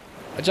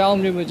အကြောင်း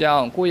မျိုးကြော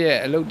င့်ကိုယ့်ရဲ့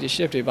အလုပ်တွေ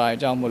shift တွေပါအ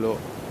ကြောင်းမလို့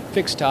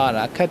fix ထား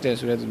တာခက်တယ်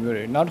ဆိုတဲ့သူမျိုး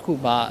တွေနောက်တစ်ခု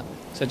ပါ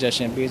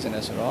suggestion ပေးစင်တ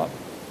ယ်ဆိုတော့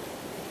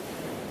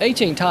အဲ့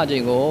ချိန်ထားချိ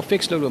န်ကို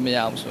fix လုပ်လို့မရ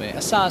အောင်ဆိုရင်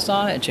အစာ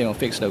စားတဲ့အချိန်ကို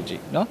fix လုပ်ကြ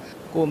ည့်เนาะ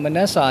ကိုမန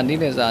က်စာနေ့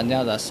လယ်စာည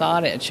စာစား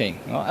တဲ့အချိန်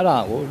เนาะအဲ့ဒါ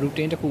ကို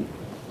routine တစ်ခု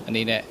အ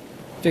နေနဲ့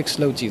fix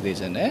လုပ်ကြည့်သေး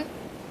စင်တယ်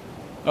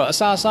အဲ့တော့အ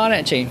စာစား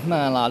တဲ့အချိန်မှ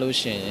န်လာလို့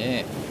ရှိရ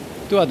င်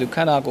သူကခ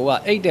န္ဓာကိုယ်က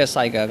အိတ်တဲ့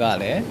cycle က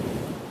လည်း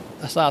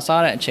အစာ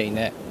စားတဲ့အချိန်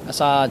နဲ့အ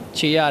စာ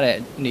ခြေရတဲ့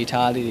အနေ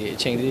ထားလေးတွေအ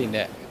ချိန်လေးတွေ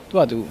နဲ့သူ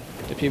က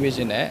တဖြည်းဖြည်းချ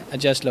င်းနဲ့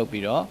adjust လုပ်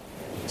ပြီးတော့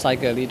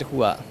cycle လေးတစ်ခု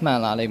ကမှန်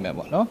လာလိမ့်မယ်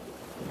ပေါ့เนาะ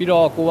ပြီး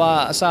တော့ကိုက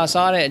အစာ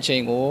စားတဲ့အချိ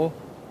န်ကို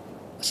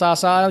အစာ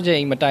စားချိ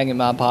န်မတိုင်ခင်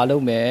မှာဘာလု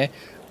ပ်မယ်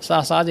အစာ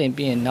စားချိန်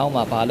ပြီးရင်နောက်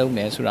မှာဘာလုပ်မ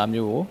ယ်ဆိုတာ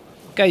မျိုး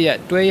ကိုကက်ရက်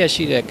တွဲရက်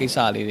ရှိတဲ့ကိစ္စ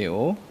လေးတွေ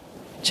ကို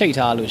ချိတ်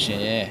ထားလို့ရှ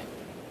င်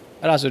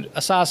အဲ့ဒါဆို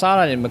အစာစား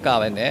တာလည်းမက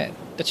ပဲနဲ့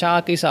တခြား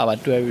ကိစ္စပါ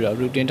တွဲပြီးတော့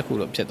routine တစ်ခု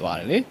လိုဖြစ်သွား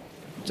တယ်လေ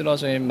ကျွန်တော်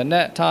ဆိုရင်မ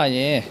နဲ့ထားရ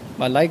င်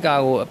လိုက်ကာ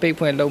ကိုအပိတ်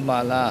ဖွင့်လုပ်မှ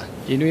လား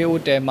ရေနွေး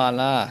အိုးတဲမှ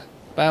လား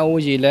ပန်း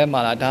အိုးရေလဲမှ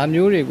လားဒါ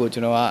မျိုးတွေကိုကျွ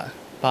န်တော်က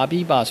ဘာ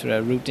ပြီးပါဆို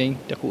တဲ့ routine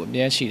တစ်ခုအ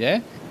များရှိတယ်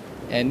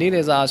နေ့လ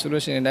ည်စာဆို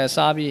လို့ရှိရင်လည်း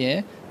စားပြီးရင်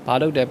ဘာ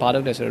လုပ်တယ်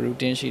ဆိုတဲ့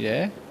routine ရှိတ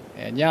ယ်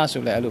ည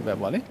ဆိုလည်းအဲ့လိုပဲ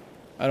ပေါ့လေ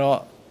အဲ့တော့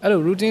အဲ့လို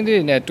routine တွေ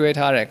နဲ့တွဲ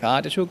ထားတဲ့အခါ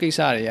တချို့ကိစ္စ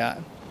တွေက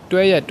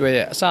တွဲရ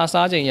က်အစာ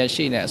စားချိန်ရက်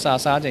ရှိနေအစာ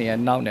စားချိန်ရက်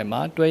နောက်နေမှာ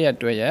တွဲရက်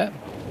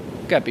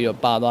ကပ်ပြီးတော့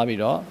ပါသွားပြီး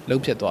တော့လှု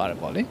ပ်ဖြစ်သွားတယ်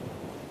ပေါ့လေ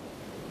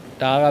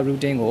ဒါက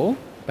routine ကို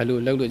ဘယ်လို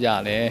လုပ်လို့ရ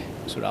လဲ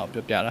ဆိုတာကို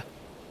ပြောပြတာ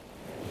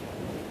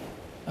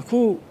အခု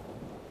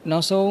နော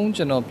က်ဆုံး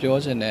ကျွန်တော်ပြော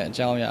ချင်တဲ့အ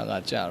ကြောင်းအရာက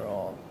ကြ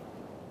တော့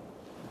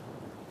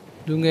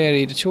လူငယ်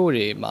တွေတချို့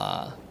တွေမှာ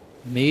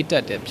မေးတ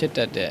တ်တယ်ဖြစ်တ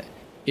တ်တဲ့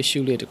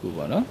issue လေးတခု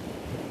ပေါ့နော်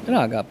အဲ့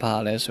ဒါကဘာ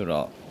လဲဆို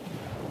တော့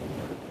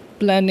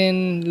planning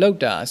လုပ်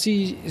တာအစီ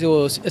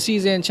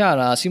အစဉ်ချ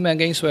တာစီမံ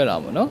ကိန်းဆွဲတာ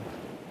ပေါ့နော်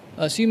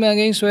စီမံ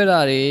ကိန်းဆွဲတာ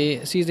တွေ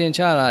အစီအစဉ်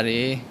ချတာတွေ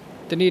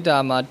တနေ့တာ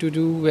မှာတူ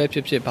တူပဲဖြ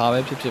စ်ဘာပဲ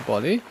ဖြစ်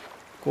ပေါ့လေ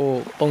ကို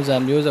ပုံစံ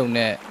မျိုးစုံ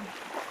နဲ့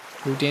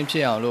routine ဖြ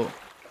စ်အောင်လို့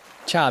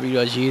ချပြီး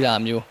တော့ရေးတာ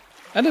မျိုး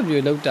အဲ့လို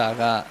မျိုးလုပ်တာ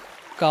က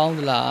ကောင်းသ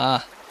လား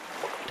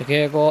တက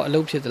ယ်ကောအလု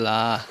ပ်ဖြစ်သ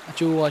လားအ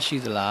ကျိုးဝရှိ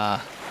သလား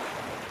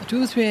အထူး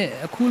သဖြင့်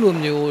အခုလို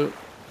မျိုး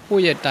ကို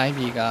ယ့်ရဲ့တိုင်း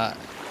ပြည်က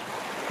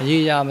အ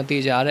ရေးအရာမတိ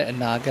ကြတဲ့အ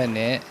နာဂတ်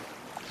နဲ့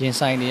ရင်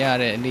ဆိုင်နေရ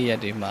တဲ့အနေရက်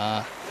တွေမှာ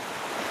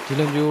ဒီ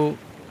လိုမျိုး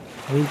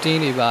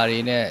routine တွေပါတွေ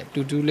နဲ့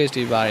to-do list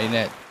တွေပါတွေ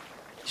နဲ့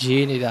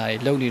ရေးနေတာတွေ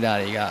လုပ်နေတာ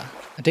တွေက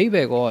အတိတ်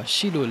ပဲကော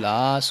ရှိလို့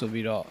လားဆို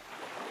ပြီးတော့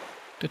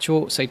တ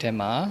ချို့စိတ်ထဲ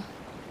မှာ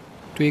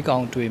တွေးကော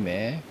င်းတွေးမ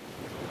ယ်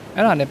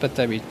အဲ့ဒါနဲ့ပတ်သ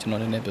က်ပြီးကျွန်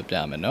တော်လည်းပြောပြ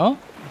မယ်နော်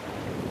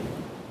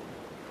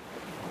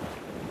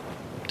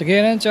တက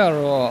ယ်တမ်းကျ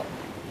တော့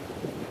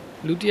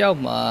လူတစ်ယောက်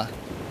မှာ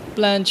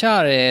plan ချ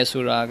တယ်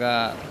ဆိုတာက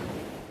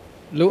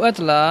လိုအပ်သ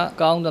လား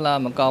ကောင်းသလား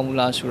မကောင်းဘူး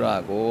လားဆိုတာ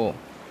ကို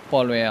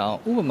ပေါ်လွင်အောင်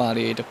ဥပမာ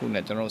လေးတစ်ခု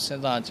နဲ့ကျွန်တော်စ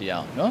ဉ်းစားကြည့်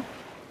အောင်နော်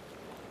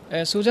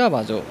ဆိုကြ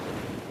ပါစို့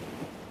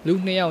လူ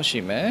2ယောက်ရှိ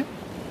မယ်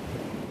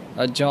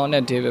ဂျွန်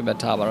နဲ့ David ပဲ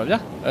ထားပါတော့ဗျာ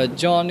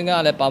ဂျွန်က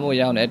လည်းပါဖို့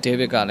ရောင်းတယ်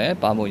David ကလည်း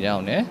ပါဖို့ရော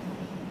င်းတယ်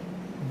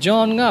ဂျွ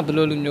န်ကဘယ်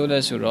လိုလူမျိုးလဲ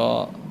ဆိုတော့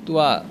तू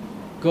က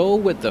go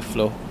with the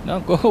flow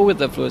နော် go with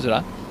the flow ဆို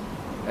တာ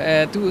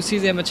तू အစီ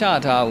အစဉ်မချ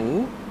ထား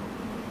ဘူး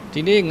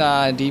ဒီနေ့ငါ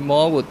ဒီ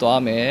မောကို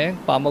သွားမယ်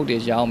ပါမုတ်တွေ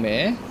ရောင်းမ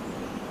ယ်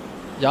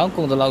ရောင်း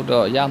ကုန်တဲ့လောက်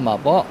တော့ရမှာ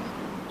ပေါ့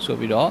ဆို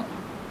ပြီးတော့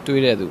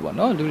တွေးတဲ့သူပေါ့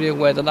နော်လူတွေ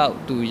ဝယ်တဲ့လောက်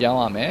သူရောင်း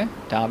ရမယ်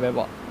ဒါပဲ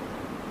ပေါ့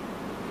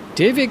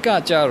David က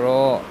ကြ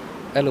တော့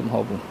အဲ့လိုမဟု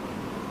တ်ဘူး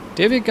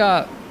David က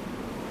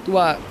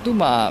သူ့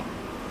မှာ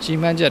ကြီး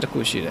မှန်းချက်တစ်ခု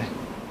ရှိတယ်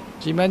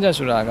ကြီးမှန်းချက်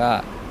ဆိုတာက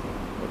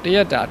တရ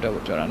က်တာအတွက်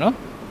ကိုပြောတာနော်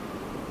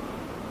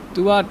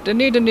तू ကတ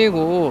နေ့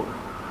ကို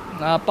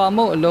ငါပါ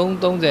မုတ်အလုံး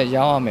30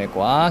ရောင်းရမယ်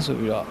ကွာဆို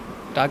ပြီးတော့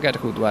target တ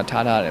စ်ခု तू က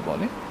ထားတယ်ပေါ့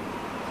လေ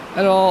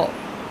အဲ့တော့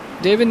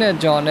David နဲ့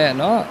John နဲ့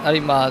နော်အဲ့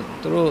ဒီမှာ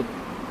သူတို့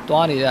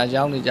သွားနေကြ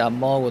ရောင်းနေကြ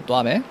မောကို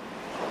သွားမယ်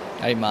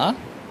အဲ့ဒီမှာ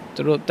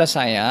သူတို့တက်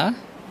ဆိုင်ရာ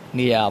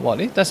နေရာပေါ့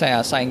လေတက်ဆိုင်ရာ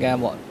ဆိုင်ကန်း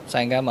ပေါ့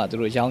ဆိုင်ကန်းမှာသူ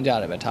တို့ရောင်းကြ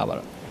တယ်ပဲထားပါ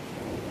တော့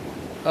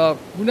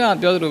ခုနက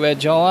ပြောသလိုပဲ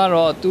John က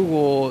တော့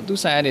သူ့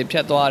ဆိုင်ကနေဖြ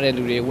တ်သွားတဲ့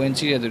လူတွေဝင်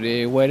ကြည့်တဲ့လူတွေ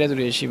ဝယ်တဲ့လူ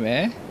တွေရှိမ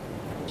ယ်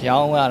ရော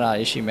င်းရတာ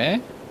တွေရှိမယ်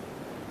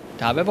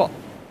ဒါပဲပေါ့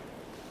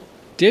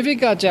David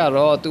ကကြ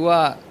တော့ तू က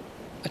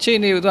အခြေ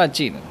အနေကို तू က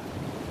ကြည့်နေ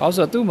ဘာလို့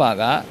ဆိုတော့သူ့မှာ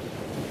က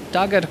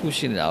target တစ်ခု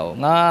ရှိနေတာကို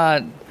ငါ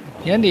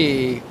ညနေ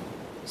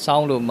စော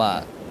င်းလို့မှ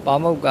ပါ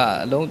မုတ်က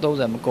အလုံး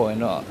30မကောရင်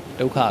တော့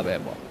ဒုက္ခပဲ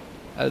ပေါ့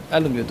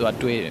အဲ့လိုမျိုး तू က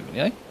တွေးတယ်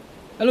ဗျာ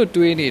အဲ့လို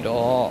တွေးနေ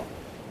တော့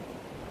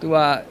तू က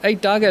အဲ့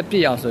target ပြ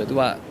ည့်အောင်ဆိုရင် तू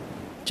က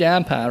ကြ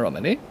မ်းဖန်ရတော့မ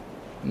ယ်လေ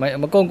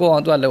မကုန်းအော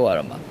င် तू ကလောက်ရ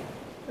တော့မှာ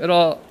အဲ့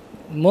တော့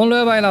မွန်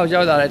လွဲပိုင်းလောက်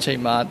ရောက်လာတဲ့အချိန်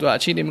မှာ तू က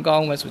အခြေအနေမကော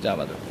င်းဘူးဆိုကြ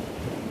ပါတော့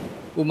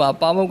ဥမာ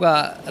ပါမုတ်က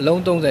အလုံး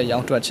30ရော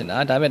င်းထွက်ချင်တာ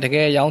ဒါပေမဲ့တက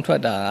ယ်ရောင်းထွ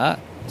က်တာက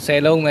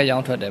10လုံးပဲရော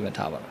င်းထွက်တယ်ပဲ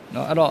ထားပါတော့เน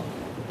าะအဲ့တော့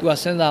तू က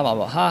စဉ်းစားပါ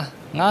ပေါ့ဟာ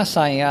ငါ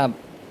ဆိုင်က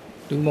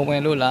လူမဝ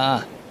င်လို့လား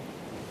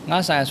ငါ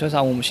ဆိုင်ဆွဲ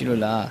ဆောင်မှုမရှိ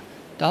လို့လား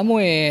ဒါမှမဟု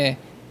တ်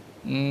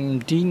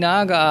ဒီ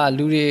နားက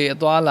လူတွေအ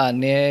သွားလာ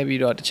နေ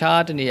ပြီးတော့တ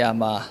ခြားတနေရာ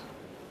မှာ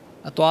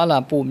အသွားလာ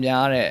ပို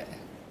များတဲ့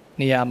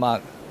နေရာမှာ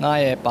ငါ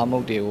ရဲ့ပါမု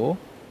တ်တွေကို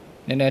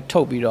နည်းနည်းထု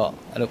တ်ပြီးတော့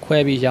အဲ့လိုခွဲ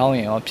ပြီးရောင်းရ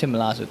င်ရောဖြစ်မ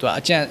လားဆို तू က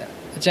အ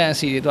ကြံအ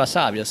စီတွေ तू ကစ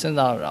ပြီးစဉ်း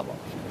စားရတာပေါ့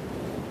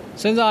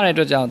စဉ်းစားတဲ့အ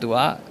တွက်ကြောင့် तू က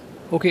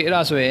okay အဲ့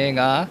ဒါဆိုရင်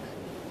ငါ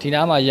ဒီ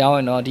နားမှာရောင်းရ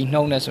င်တော့ဒီ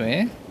နှုံးနဲ့ဆိုရ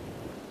င်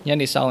ည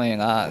နေစောင်းရင်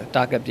ငါ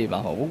target ပြည့်မှာ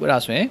မဟုတ်ဘူးအဲ့ဒါ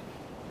ဆိုရင်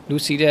လူ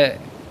စီတဲ့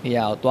နေ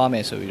ရာကိုသွားမ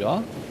ယ်ဆိုပြီးတော့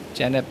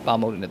ကျန်တဲ့ပါ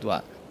မုတ်တွေနဲ့ तू က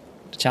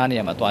တခြားနေ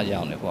ရာမှာသွားရ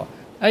အောင်လေပေါ့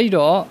အဲ့ဒီ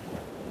တော့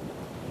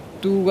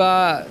तू က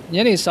ည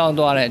နေစောင်း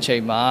သွားတဲ့အချိ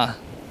န်မှာ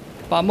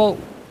ပါမုတ်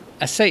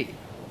အစိတ်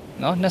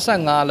နော်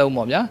25လုံး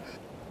ပေါ့ဗျာ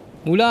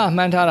မူလအ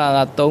မှန်းထားတာက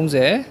30ဒါ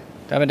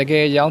ပေမဲ့တက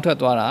ယ်ရောင်းထွက်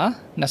သွားတာ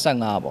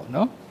25ပေါ့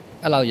နော်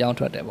အဲ့လောက်ရောင်း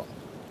ထွက်တယ်ပေါ့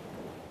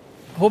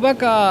ဟိုဘက်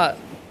က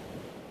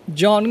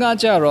John က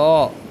ကြ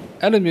တော့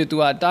အဲ့လိုမျိုး तू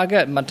က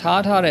target မ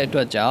ထားတဲ့အတွ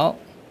က်ကြောင့်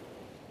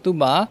သူ့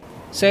မှာ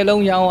10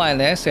လုံးရောင်းရရင်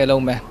လည်း10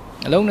လုံးပဲ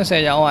အလုံး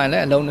20ရောင်းရရင်လ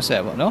ည်းအလုံး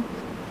20ပေါ့နော်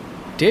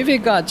David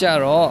ကကြ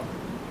တော့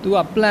तू က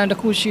plan တစ်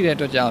ခုရှိတဲ့အ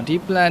တွက်ကြောင့်ဒီ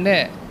plan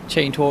နဲ့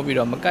ချိန်ထိုးပြီး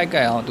တော့မကိုက်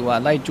အောင် तू က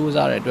လိုက်စူးစ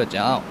မ်းတဲ့အတွက်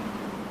ကြောင့်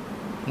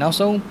နောက်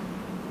ဆုံး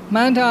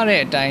မှန်းထား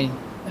တဲ့အတိုင်း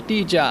အတိ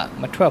အကျ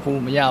မထွက်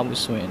ဘူးမရ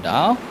ဘူးဆိုရင်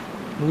တော့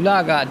မူလ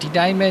ကဒီ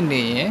တိုင်းပဲ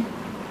နေရင်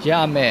ရ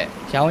မယ်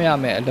ရောင်းရ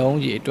မယ်အလုံး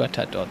ကြီးအတွက်ထ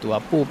ပ်တော့ तू က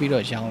ပို့ပြီး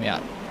တော့ရောင်းရတ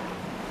ယ်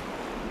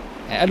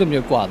အဲ့လို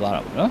မျိုးကြွားသွား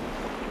တာပေါ့နော်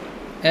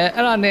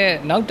အဲ့ဒါနဲ့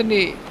နောက်တစ်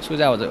နေ့ဆို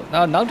ကြပါစို့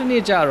နောက်တစ်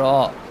နေ့ကျ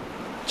တော့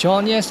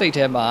John ရဲ့စိတ်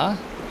ထဲမှာ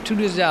ထူး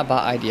ထူးခြားဘာ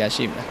idea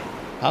ရှိမလဲ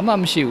ဘာမှ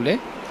မရှိဘူးလေ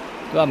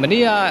तू ကမ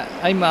နေ့က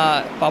အဲ့မှာ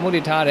ပါမုတ်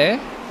တွေထားတယ်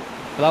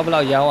ဘ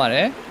လောက်ရောင်းရတ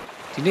ယ်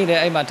ဒီနေ့လ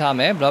ည်းအဲ့မှာထား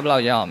မယ်ဘလော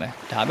က်ရောင်းအောင်မယ်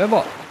ဒါပဲ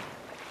ပေါ့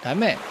ဒါပေ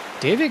မဲ့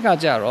David က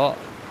ကြတော့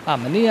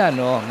မနေ့က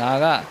တော့ငါ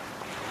က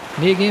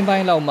နေခင်းပို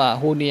င်းလောက်မှ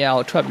ဟိုနေရာ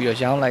ကိုထွက်ပြီးတော့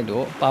ရောင်းလိုက်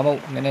လို့ပါမုတ်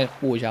နည်းနည်း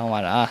ပို့ရောင်းရ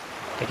တာ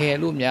တကယ်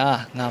လို့များ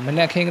ငါမ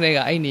နေ့ခင်းကလေးက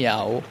အဲ့နေရာ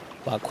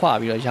ကိုခွ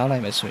ပြီးတော့ရောင်းလို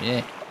က်မယ်ဆိုရ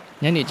င်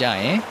ညနေကျ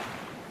ရင်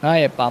ငါ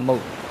ရဲ့ပါမု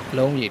တ်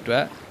လုံးကြီးအတွ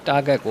က်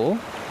target ကို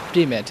ပြ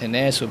ည့်မယ်ထင်တ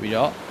ယ်ဆိုပြီး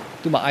တော့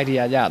သူ့မှာ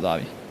idea ရသွား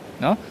ပြီ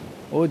เนาะ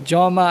ဟို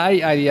John မှာအဲ့ဒီ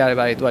idea တွေ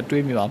ပါလေသူက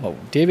တွေးမိမှာမဟုတ်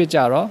ဘူး David ကြ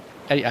တော့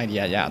အဲ့ဒီ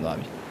idea ရသွား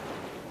ပြီ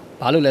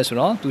ဘာလို့လဲဆို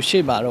တော့သူ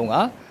ရှေ့မှာတော့က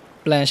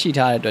plan ရှိ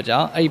ထားတဲ့အတွက်ကြော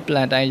င့်အဲ့ဒီ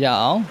plan တိုင်းရ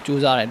အောင်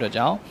ကြိုးစားတဲ့အတွက်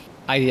ကြောင့်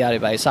idea တွေ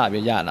ပါစ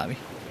ပြီးရလာပြီ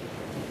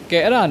ကဲ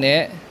အဲ့ဒါနဲ့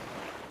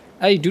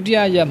အဲ့ဒီဒုတိယ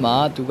ရက်မှာ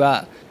သူက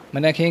မ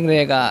နက်ခင်းက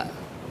လေးက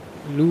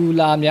လူ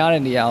လာများ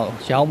တဲ့နေရာကို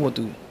ရောင်းဖို့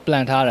သူ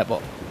planထားတယ်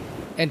ပေါ့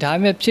ဒါပေ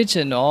မဲ့ဖြစ်ချ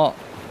င်တော့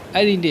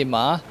အဲ့ဒီနေ့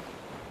မှာ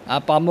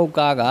ပါမုတ်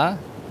ကားက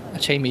အ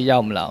ချိန်မီရော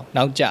က်မလာအောင်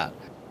နောက်ကျ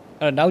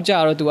အဲ့တော့နောက်ကျ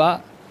တော့သူက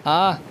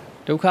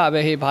ဒုက္ခပဲ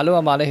ဟေးဘာလို့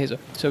မှမလဲဟေး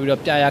ဆိုပြီး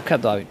တော့ပြာခ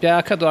တ်သွားပြီပြာ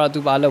ခတ်သွားတော့သူ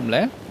ဘာလုပ်မ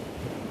လဲ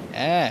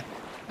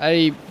အဲ့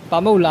ဒီပါ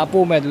မုတ်လာ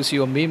ပို့မဲ့သူစီ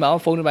ကိုမေးမှာ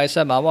ဖုန်းနံပါတ်ဆ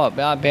က်မှာပေါ့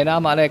ဘယ်နာ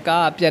မှာလဲ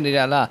ကားပြက်နေ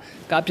တာလား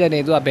ကားပြက်နေ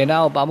သူကဘယ်နာ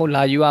ကိုပါမုတ်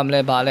လာယူရမလဲ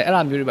ဘာလဲအဲ့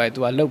လိုမျိုးတွေပဲသူ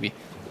ကလုပ်ပြီ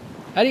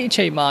အဲ့ဒီအ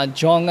ချိန်မှာ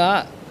ဂျွန်က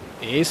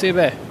အေးဆေး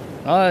ပဲ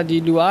နော်ဒီ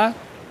လူ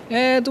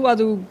က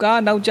သူကား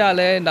နောက်ကျ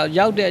လဲနောက်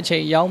ရောက်တဲ့အချိ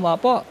န်ရောက်မှာ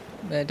ပေါ့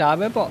ဒါ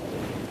ပဲပေါ့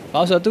ဘာ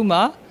လို့ဆိုသူ့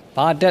မှာ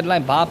ဘာ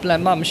deadline ဘာ plan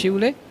မှမရှိ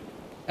ဘူးလေ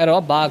အဲ့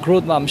တော့ဘာ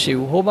growth မှမရှိ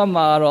ဘူးဟိုဘက်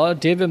မှာတော့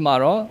David မှာ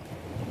တော့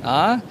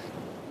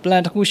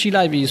plan တစ်ခုရှိ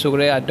လိုက်ပြီဆိုကြ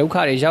တဲ့ဒုက္ခ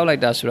တွေရောက်လို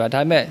က်တာဆိုတာ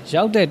ဒါပေမဲ့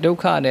ရောက်တဲ့ဒုက္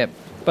ခနဲ့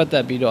ပတ်သ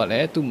က်ပြီးတော့လ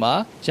ည်းသူ့မှာ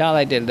ရ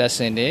လိုက်တဲ့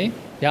lesson တွေ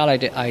ရလို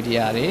က်တဲ့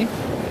idea တွေ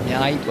အ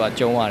များကြီးသူက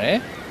ကြုံရတယ်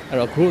အဲ့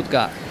တော့ growth က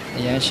အ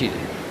များရှိတ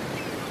ယ်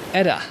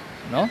အဲ့ဒါ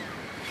နော်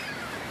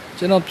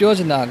ကျွန်တော်ပြော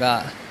ချင်တာက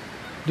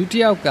လူတ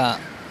စ်ယောက်က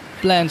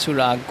plan ဆို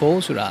တာ goal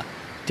ဆိုတာ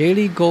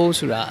daily goal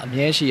ဆိုတာအ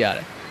များရှိရတ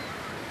ယ်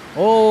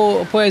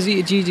အဖွဲ့အစည်း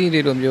အကြီးကြီး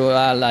တွေလိုမျိုး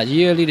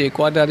yearly တွေ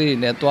quarterly တွေ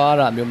နဲ့သွား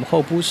တာမျိုးမဟု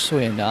တ်ဘူးဆို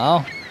ရင်တော့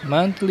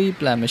monthly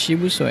plan မရှိ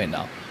ဘူးဆိုရင်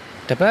တော့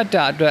တစ်ပတ်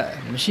တာအတွက်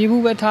မရှိ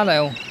ဘူးပဲထားလို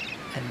က်အောင်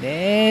အန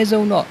ည်း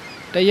ဆုံးတော့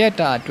တစ်ရက်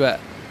တာအတွက်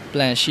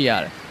plan ရှိရ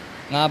တယ်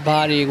ငါဘာ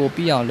တွေကို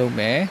ပြီးအောင်လုပ်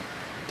မယ်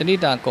တနေ့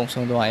တာကုန်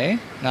ဆုံးသွားရင်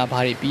ငါဘာ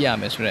တွေပြီးရ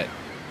မယ်ဆိုတော့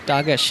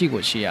target ရှိ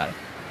ကိုရှိရတယ်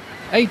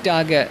အဲ့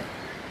target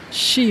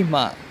ရှိ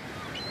မှ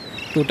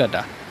တိုးတက်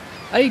တာ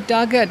အဲ့ဒီ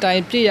target အတို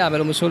င်းပြည့်ရမယ်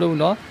လို့မဆိုလို့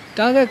နော်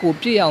target ကို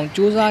ပြည့်အောင်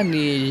စူးစမ်း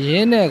နေရ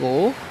င်းနဲ့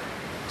ကို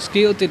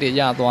skill အသစ်တွေ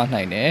ရသွား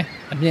နိုင်တယ်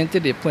အမြင်အသ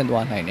စ်တွေဖွင့်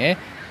သွားနိုင်တယ်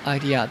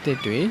idea အသစ်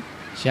တွေ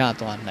ရ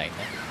သွားနိုင်တ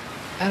ယ်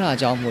အဲ့ဒါ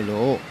ကြောင့်မို့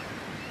လို့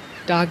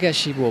target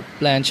ရှိဖို့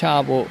plan ချ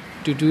ဖို့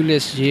to do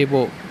list ရေး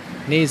ဖို့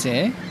နေ့စ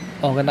ဉ်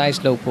organize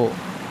လုပ်ဖို့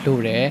လို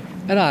တယ်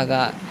အဲ့ဒါက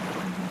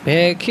ဘ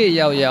ယ်ခေတ်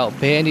ရောက်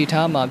ဘယ်အနေ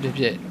ထားမှာဖြစ်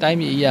ဖြစ်တိုင်း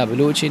ပြည်ကြီးကဘ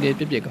လို့အခြေအနေ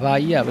ဖြစ်ဖြစ်ကမ္ဘာ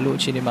ကြီးကဘလို့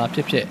အခြေအနေမှာဖြ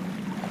စ်ဖြစ်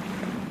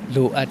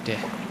လိုအပ်တ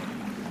ယ်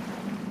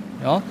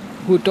နော်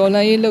အခုတော်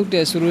လိုင်းရေးလုပ်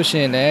တဲ့ဆိုလို့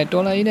ရှိရင်လည်း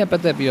တော်လိုင်းရေးနဲ့ပ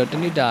တ်သက်ပြီးတော့တ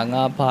နည်းတာ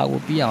ငါဘာ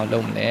ကိုပြီးအောင်လု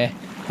ပ်မလဲ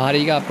ဘာ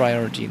တွေက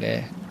priority လဲ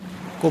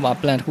ကို့မှာ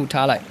plan တစ်ခု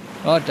ထားလိုက်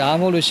နော်ဒါ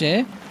မှမဟုတ်လို့ရှိရ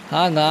င်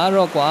ငါ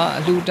တော့ကွာ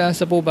အလူတန်း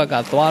support ဘက်က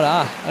သွားတာ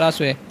အဲ့ဒါ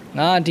ဆိုရင်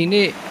ငါဒီ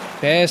နေ့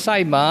ဘယ်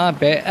site မှာ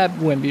ဘယ် app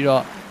ဝင်ပြီး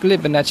တော့ clip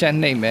ဘယ်နှချက်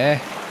နှိပ်မယ်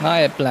ငါ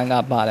ရဲ့ plan က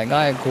ဘာလဲငါ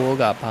ရဲ့ goal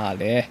ကဘာ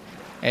လဲ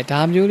ဒါ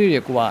မျိုးလေး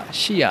တွေကိုက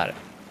ရှိရတယ်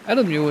အဲ့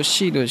လိုမျိုး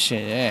ရှိလို့ရှိ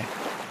ရင်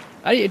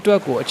အဲ့ဒီအတွက်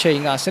ကိုအချိန်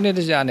ကစနစ်တ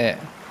ကျနဲ့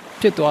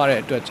ဖြစ်သွားတဲ့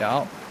အတွက်ကြော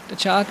င့်တ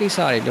ခြားကိစ္စ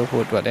တွေလုပ်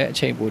ဖို့အတွက်လည်းအ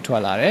ချိန်ပိုထွ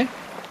က်လာတယ်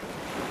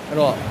အဲ့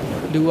တော့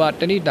လူက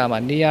တဏိတာမှာ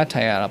နေရ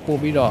ထိုင်ရတာပို့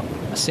ပြီးတော့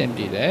အဆင်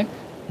ပြေတယ်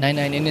နိုင်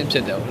နေဖြ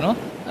စ်တယ်ပေါ့နော်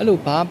အဲ့လို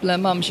ဘာ plan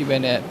မှမရှိဘဲ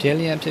နဲ့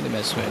brilliant ဖြစ်နေမ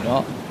ယ်ဆိုရင်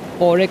တော့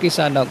ပေါ်တဲ့ကိစ္စ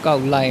တော့ကော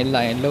က်လိုက်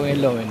လုံရင်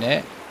နဲ့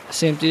အ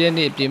ဆင်ပြေတဲ့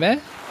နေ့ပြေမယ်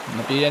မ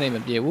ပြေတဲ့နေ့မ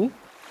ပြေဘူး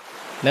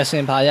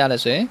lesson ဘာရလဲ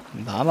ဆိုရင်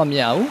ဘာမှမ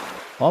ရဘူး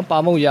ဟောပါ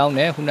မုတ်ရောင်းတ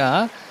ယ်ခုနက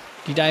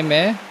ဒီတိုင်း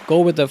ပဲ go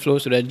with the flow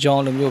ဆိုတဲ့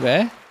John လိုမျိုးပဲ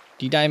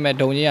ဒီတိုင်းပဲ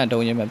ဒုံချ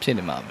င်းပဲဖြစ်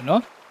နေမှာပဲเนา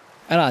ะ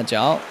အဲ့ဒါ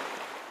ကြောင့်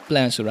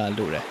plan ဆိုတာ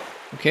လိုတယ်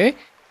okay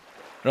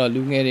အဲ့တော့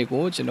လူငယ်တွေ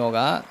ကိုကျွန်တော်က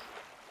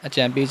အ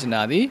ကြံပေးချင်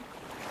တာဒီ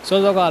စော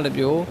ကလည်း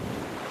ပြော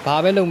ဘာ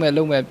ပဲလုပ်မဲ့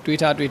တွေး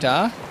ထား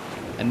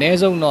အနည်း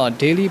ဆုံးတော့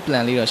daily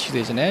plan လေးတော့ရှိ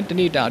သေးတယ်တ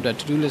နေ့တာအတွက်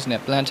to do list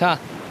နဲ့ plan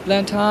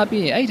ထား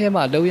ပြီးရင်အဲ့ဒီထဲ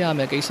မှာလုပ်ရမ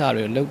ယ့်ကိစ္စ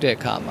တွေကိုလုပ်တဲ့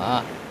အခါမှာ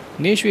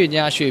နေ့ရွှေည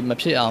ရွှေမ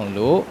ဖြစ်အောင်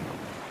လို့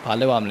ဘာ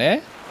လုပ်ရမလဲ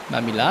မှ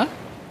တ်ပြီလား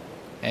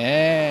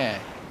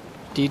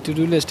ဒီ to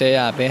do list ထဲက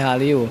ဘယ်ဟာ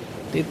လေးကို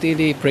တေး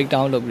လေး break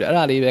down လုပ်ပြီးတော့အဲ့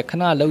ဒါလေးပဲခ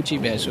ဏလုပ်ကြ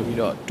ည့်မယ်ဆိုပြီး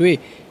တော့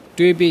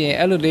တွေးပြီးရင်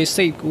အဲ့လိုလေး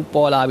စိတ်ကူး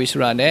ပေါ်လာပြီ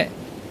ဆိုတာနဲ့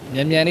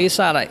မြန်လေးစ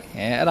လိုက်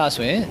အဲ့ဒါ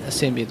ဆိုရင်အဆ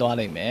င်ပြေသွား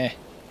လိမ့်မယ်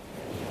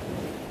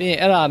ပြီးရင်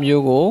အဲ့ဒါ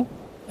မျိုးကို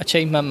အချိ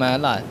န်မှန်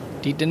လား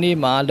ဒီတနေ့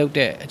မှာလုပ်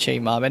တဲ့အချိ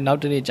န်မှာပဲနောက်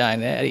တနေ့ကြာရင်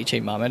လည်းအဲ့ဒီအချိ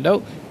န်မှာပဲလုပ်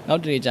နော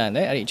က်တနေ့ကြာရင်လ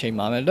ည်းအဲ့ဒီအချိန်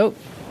မှာပဲလုပ်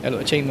အဲ့လို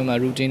အချိန်မှန်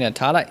routine နဲ့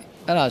ထားလိုက်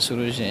အဲ့ဒါဆို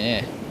လို့ရှိရ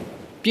င်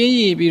ပြင်းရ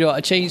ည်ပြီးတော့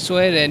အချိန်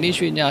ဆွဲတယ်နေ့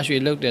ရွှေညရွှေ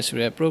လုပ်တယ်ဆို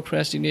တော့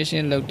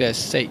procrastination လုပ်တဲ့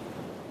စိတ်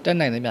တက်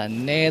နိုင်တယ်များ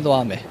နည်း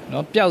သွားမယ်เนา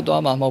ะပျောက်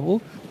သွားမှာမဟုတ်ဘူး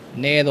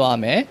နည်းသွား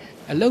မယ်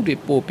အလုပ်တွေ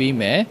ပို့ပြီး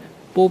မယ်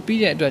ပို့ပြီး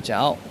တဲ့အတွက်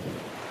ကြောင့်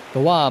ဘ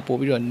ဝပို့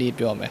ပြီးတော့နေ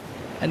ပြောမယ်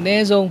အန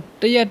ည်းဆုံး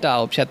တရက်တာ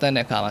ကိုဖြတ်သန်း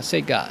တဲ့အခါမှာစိ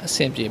တ်ကအဆ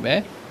င်ပြေမယ်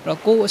အဲ့တော့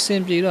ကိုယ်အဆ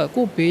င်ပြေတော့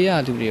ကိုယ်ဘေးရ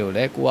လူတွေကိုလ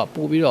ည်းကိုက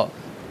ပို့ပြီးတော့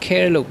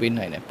care လုပ်ပေး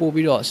နိုင်တယ်ပို့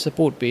ပြီးတော့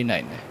support ပေးနို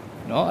င်တယ်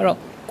เนาะအဲ့တော့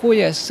ကိုယ့်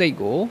ရဲ့စိတ်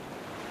ကို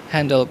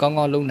handle ကော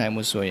င်းလုပ်နိုင်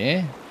မှုဆိုရင်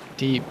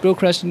ဒီ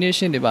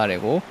procrastination တွေပါတ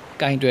ယ်ကို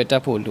ကင်တွယ်တ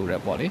တ်ဖို့လိုတ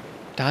ယ်ပေါ့လေ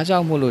ဒါကြော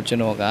င့်မို့လို့ကျွ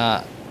န်တော်က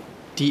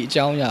ဒီအ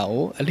ကြောင်းအရာ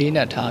ကိုအလေးန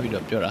က်ထားပြီး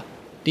တော့ပြောတာ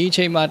ဒီအ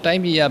ချိန်မှာတို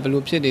င်းပြည်ကဘ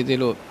လို့ဖြစ်နေသေး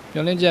လို့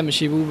မျောလင်းချက်မ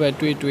ရှိဘူးပဲ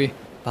တွေး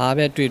ဘာ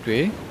ပဲ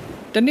တွေး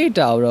တနေ့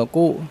တာတော့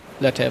ကိုယ်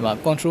လက်ထဲမှာ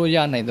control ရ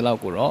နိုင်တဲ့လော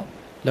က်ကိုတော့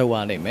လုပ်ရ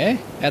နိုင်မယ်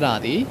အဲ့ဒါ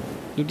ဒီ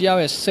လူတစ်ယောက်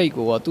ရဲ့စိတ်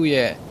ကိုရောသူ့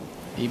ရဲ့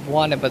ဒီဘဝ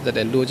နဲ့ပတ်သက်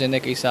တဲ့လိုချင်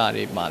တဲ့ကိစ္စ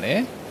တွေမှာလ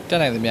ည်းတက်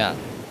နိုင်သမျှ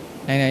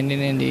နိုင်နေ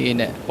လေး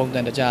နဲ့ပုံစံ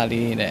တကြ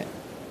လေးနဲ့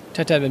ထ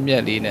က်မြ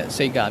က်လေးနဲ့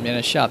စိတ်ကအများ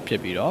နဲ့ sharp ဖြ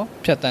စ်ပြီးတော့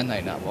ဖြတ်သန်းနို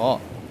င်တာပေါ့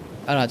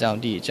အဲ့ဒါကြောင့်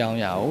ဒီအကြောင်း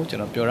အရာကိုကျွ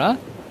န်တော်ပြောတာ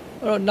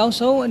အဲ့တော့နောက်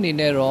ဆုံးအနေ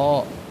နဲ့တော့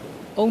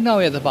အုံနော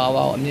က်ရဲ့သဘာဝ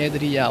ကိုအမြဲတ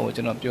မ်းရဖို့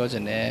ကျွန်တော်ပြောချ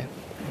င်တယ်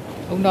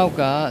အုံနောက်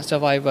က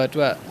survivor အ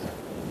တွက်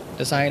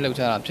ဒီဇိုင်းလုပ်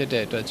ထားတာဖြစ်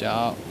တဲ့အတွက်ကြော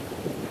င့်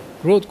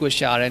growth ကို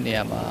ရှာတဲ့နေ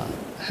ရာမှာ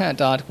ဟန်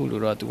တာတစ်ခု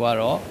လို့တော့သူက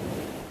တော့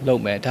လု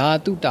ပ်မယ်ဒါ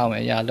သူ့တာဝ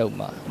န်အရာလုပ်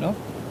မှာเนาะ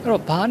အဲ့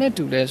တော့ဘာနဲ့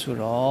တူလဲဆို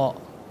တော့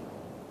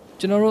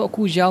ကျွန်တော်တို့အ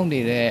ခုရောက်နေ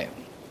တဲ့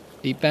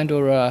ဒီ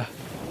Pandora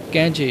က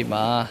မ်းခြေ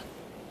မှာ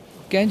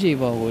ကမ်းခြေ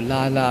ပေါ်ကို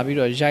လာပြီး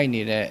တော့ရိုက်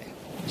နေတဲ့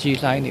ရေ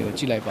လှိုင်းတွေကို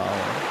ကြည့်လိုက်ပါ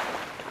ဦး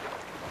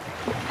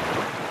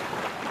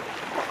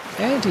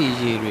အဲ့ဒီ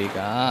ရေတွေက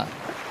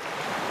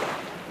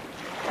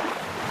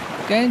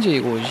ကမ်းခြေ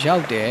ကိုရော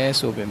က်တယ်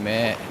ဆိုပေ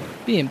မဲ့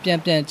ပြီးရင်ပြ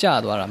န်ကျ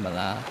သွားတာမ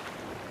လား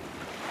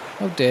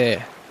ဟုတ်တယ်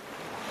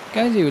က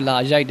မ်းခြေကိုလာ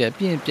ရိုက်တယ်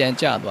ပြီးရင်ပြန်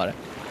ကျသွားတယ်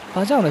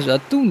ဘာကြောင့်လဲဆို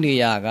တော့သူ့နေ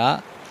ရာက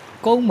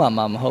ကုန်းမှာ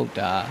မဟုတ်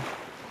တာ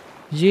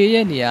ရေ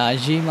ရဲ့နေရာ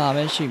ရေမှာ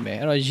ပဲရှိမယ်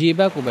အဲ့တော့ရေဘ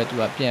က်ကိုပဲသူ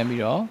ကပြန်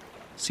ပြီးတော့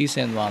စီးဆ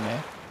င်းသွားမယ်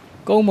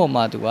ကုန်းပေါ်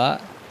မှာသူက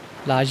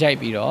လာရိုက်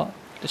ပြီးတော့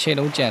တစ်ချိန်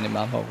လုံးကြံနေ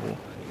မှာမဟုတ်ဘူး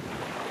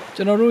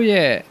ကျွန်တော်တို့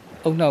ရဲ့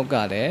အုံနောက်က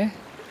လည်း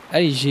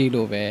အဲ့ဒီရေ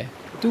လိုပဲ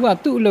သူက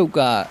သူ့အလုပ်က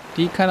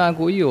ဒီခန္ဓာ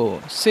ကိုယ်ကြီးကို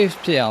safe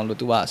ဖြစ်အောင်လို့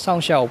သူကစော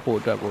င့်ရှောက်ဖို့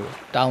အတွက်ကို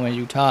တာဝန်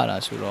ယူထားရတာ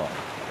ဆိုတော့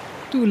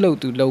သူ့အလုပ်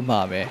သူလုပ်မှာ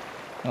ပဲ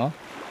เนาะ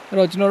အဲ့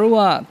တော့ကျွန်တော်တို့က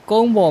ကု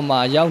န်းပေါ်မှာ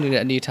ရောက်နေ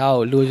တဲ့အနေအထား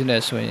ကိုလိုချင်တ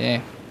ယ်ဆိုရင်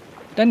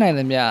တက်နိုင်သ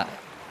မျှ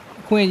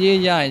အခွင့်အရေး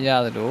ရရင်ရ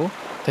တယ်လို့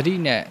သတိ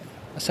နဲ့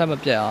အဆက်မ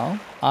ပြတ်အောင်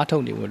အားထု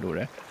တ်နေဖို့လိုတ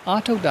ယ်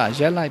အားထုတ်တာရ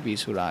က်လိုက်ပြီ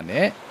ဆိုတာ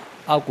နဲ့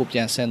အောက်ကိုပြ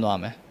န်ဆင်းသွား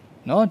မယ်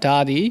เนาะဒါ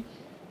ဒီ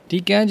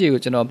ကမ်းခြေ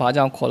ကိုကျွန်တော်ဘာ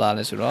ကြောင့်ခေါ်လာ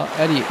လဲဆိုတော့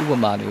အဲ့ဒီဥပ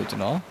မာလေးကိုကျွ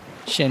န်တော်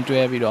ရှင်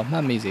တွဲပြီးတော့မှ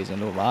တ်မိစေချင်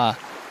လို့ပါ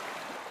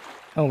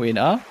ဟုတ်ပြီ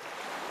နော်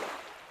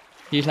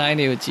ဒီလှိုင်း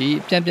တွေကိုကြည့်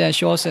ပြန်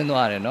ရှော့ဆင်း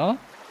သွားတယ်နော်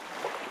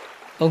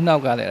အုံနော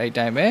က်ကလည်းအဲ့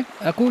တိုင်းပဲ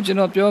အခုကျွန်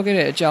တော်ပြောခဲ့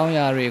တဲ့အကြောင်းအ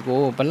ရာတွေ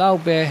ကိုဘလောက်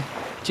ပဲ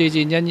ကြ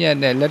ည်ညက်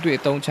နဲ့လက်တွေ့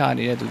အသုံးချ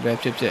နေတဲ့သူပဲ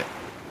ဖြစ်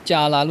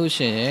ကြာလာလို့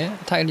ရှိရင်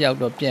အထိုက်လျောက်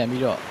တော့ပြန်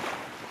ပြီးတော့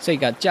စိတ်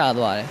ကကြာ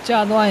သွားတယ်ကြာ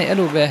သွားရင်အဲ့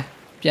လိုပဲ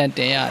ပြန်တ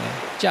င်ရတယ်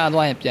ကြာ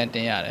သွားရင်ပြန်တ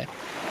င်ရတယ်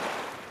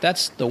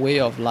That's the way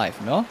of life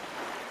နော်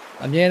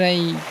အမြဲတ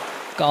မ်း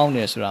ကောင်းတ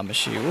ယ်ဆိုတာမ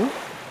ရှိဘူး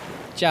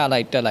ကြာ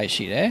လိုက်တက်လိုက်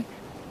ရှိတယ်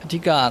အဓိ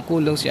ကကို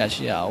ယ်လုံးဆရာ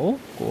ရှိရအောင်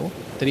ကို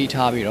သတိ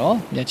ထားပြီးတော့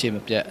မျက်ခြေမ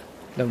ပြတ်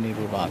လုပ်နေ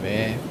ဖို့ပါပဲ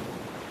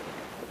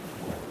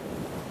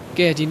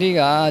ကဲဒီနေ့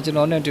ကကျွန်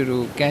တော်နဲ့အတူတူ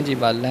ကမ်းခြေ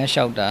ပါလမ်း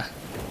လျှောက်တာ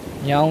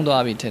ညောင်း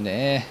သွားပြီထင်တ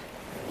ယ်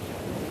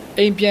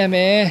အိမ်ပြန်မ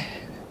ယ်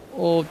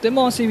တင်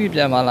မောစီးပြီးပြ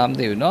န်မလားမ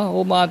သိဘူးเนาะ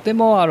ဟိုမှာတင်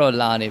မောကတော့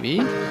လာနေပြီ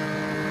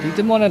ဒီတ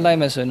င်မောနဲ့လိုက်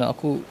မယ်ဆိုရင်တော့အ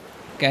ခု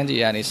ကမ်းခြေ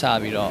ကနေစ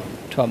ပြီးတော့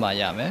ထွက်မှ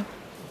ရမယ်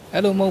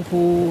အဲ့လိုမဟုတ်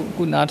ဘူးအ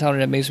ခုနားထောင်ရ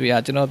တဲ့မိတ်ဆွေက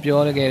ကျွန်တော်ပြော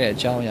ခဲ့တဲ့အ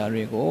ကြောင်းအရာ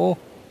တွေကို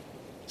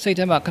စိတ်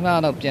ထဲမှာခဏ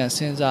တော့ပြန်စ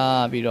ဉ်း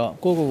စားပြီးတော့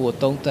ကို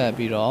သုံးသပ်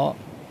ပြီးတော့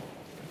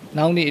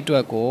နောက်နေ့အတွ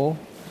က်ကို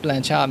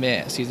plan ချမယ့်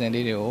အစီအစဉ်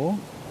လေးတွေကို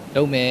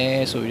လုပ်မယ်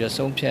ဆိုပြီးတော့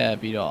ဆုံးဖြတ်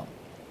ပြီးတော့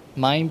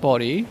mind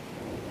body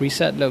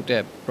reset လုပ်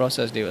တဲ့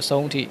process တွေကိုအ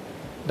ဆုံးအထိ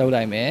လုပ်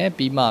လိုက်မယ်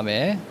ပြီးမှမ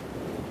ယ်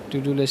to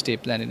do list တွေ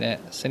plan နဲ့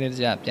စနစ်တ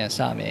ကျပြန်စ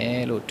မယ်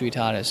လို့တွေး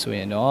ထားတယ်ဆိုရ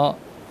င်တော့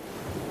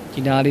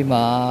ဒီနားလေး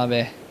မှာ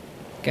ပဲ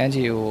ကမ်း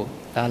ခြေကို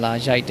လာ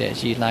ရိုက်တဲ့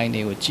ရေလှိုင်း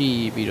တွေကိုကြ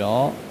ည့်ပြီး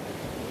တော့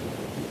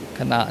ခ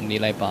ဏနေ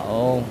လိုက်ပါ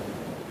အောင်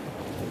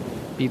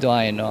ပြီး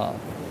သွားရင်တော့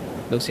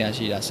လှုပ်ရှား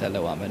ရှိတာဆက်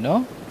လုပ်ရမယ်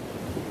နော်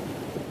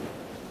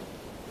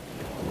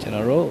ကျွန်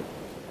တော်တို့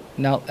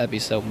နောက်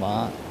episode မှာ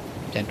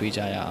ပြန်တွေ့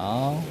ကြရအော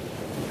င်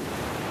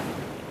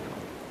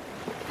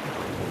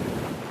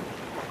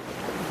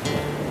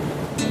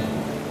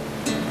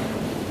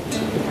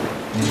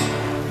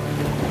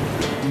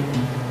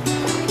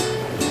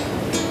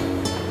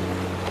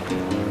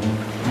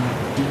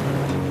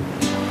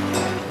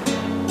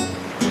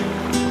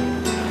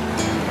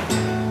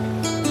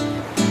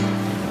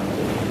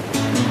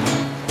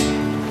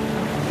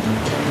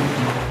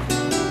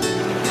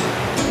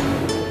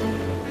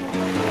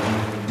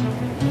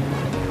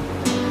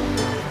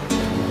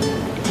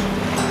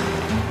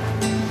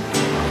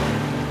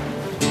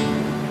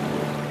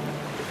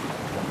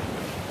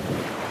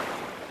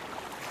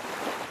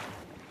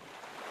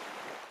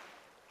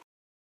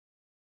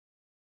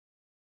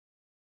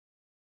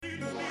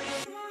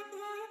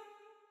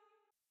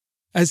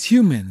As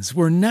humans,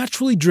 we're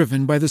naturally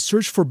driven by the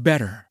search for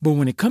better. But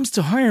when it comes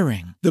to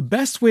hiring, the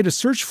best way to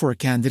search for a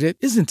candidate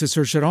isn't to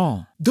search at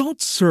all.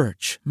 Don't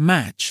search,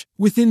 match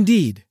with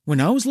Indeed.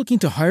 When I was looking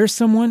to hire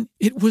someone,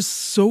 it was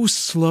so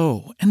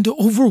slow and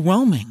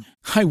overwhelming.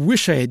 I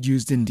wish I had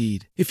used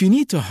Indeed. If you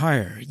need to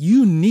hire,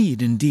 you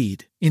need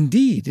Indeed.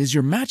 Indeed is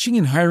your matching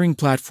and hiring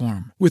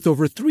platform with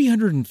over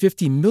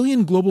 350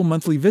 million global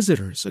monthly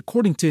visitors,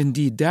 according to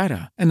Indeed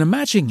data, and a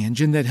matching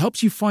engine that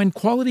helps you find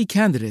quality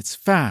candidates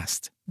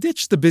fast.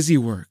 Ditch the busy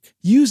work.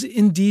 Use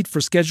Indeed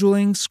for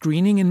scheduling,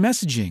 screening, and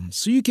messaging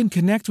so you can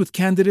connect with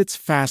candidates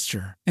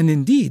faster. And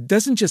Indeed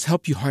doesn't just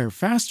help you hire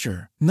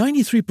faster.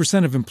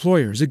 93% of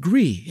employers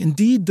agree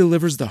Indeed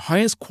delivers the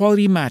highest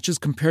quality matches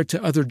compared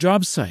to other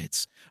job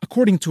sites,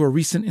 according to a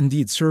recent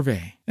Indeed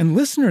survey. And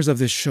listeners of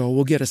this show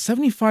will get a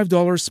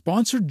 $75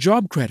 sponsored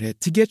job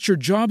credit to get your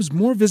jobs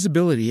more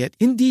visibility at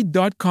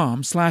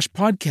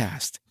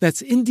Indeed.com/podcast.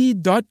 That's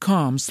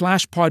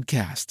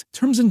Indeed.com/podcast.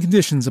 Terms and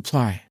conditions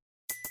apply.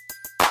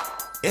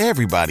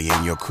 Everybody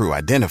in your crew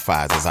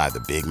identifies as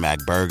either Big Mac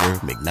Burger,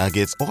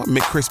 McNuggets, or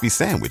McCrispy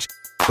Sandwich.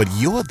 But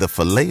you're the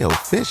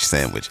Filet-O-Fish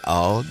Sandwich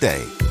all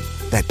day.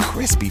 That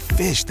crispy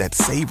fish, that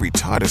savory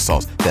tartar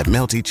sauce, that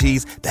melty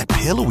cheese, that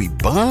pillowy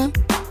bun.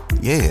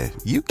 Yeah,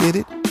 you get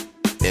it.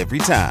 Every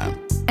time.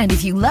 And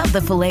if you love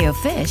the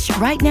Filet-O-Fish,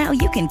 right now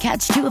you can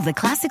catch 2 of the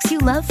classics you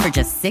love for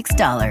just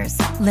 $6.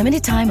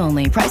 Limited time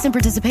only. Price and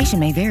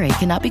participation may vary.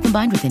 Cannot be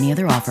combined with any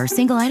other offer.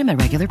 Single item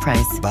at regular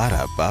price.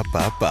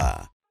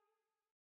 Ba-da-ba-ba-ba.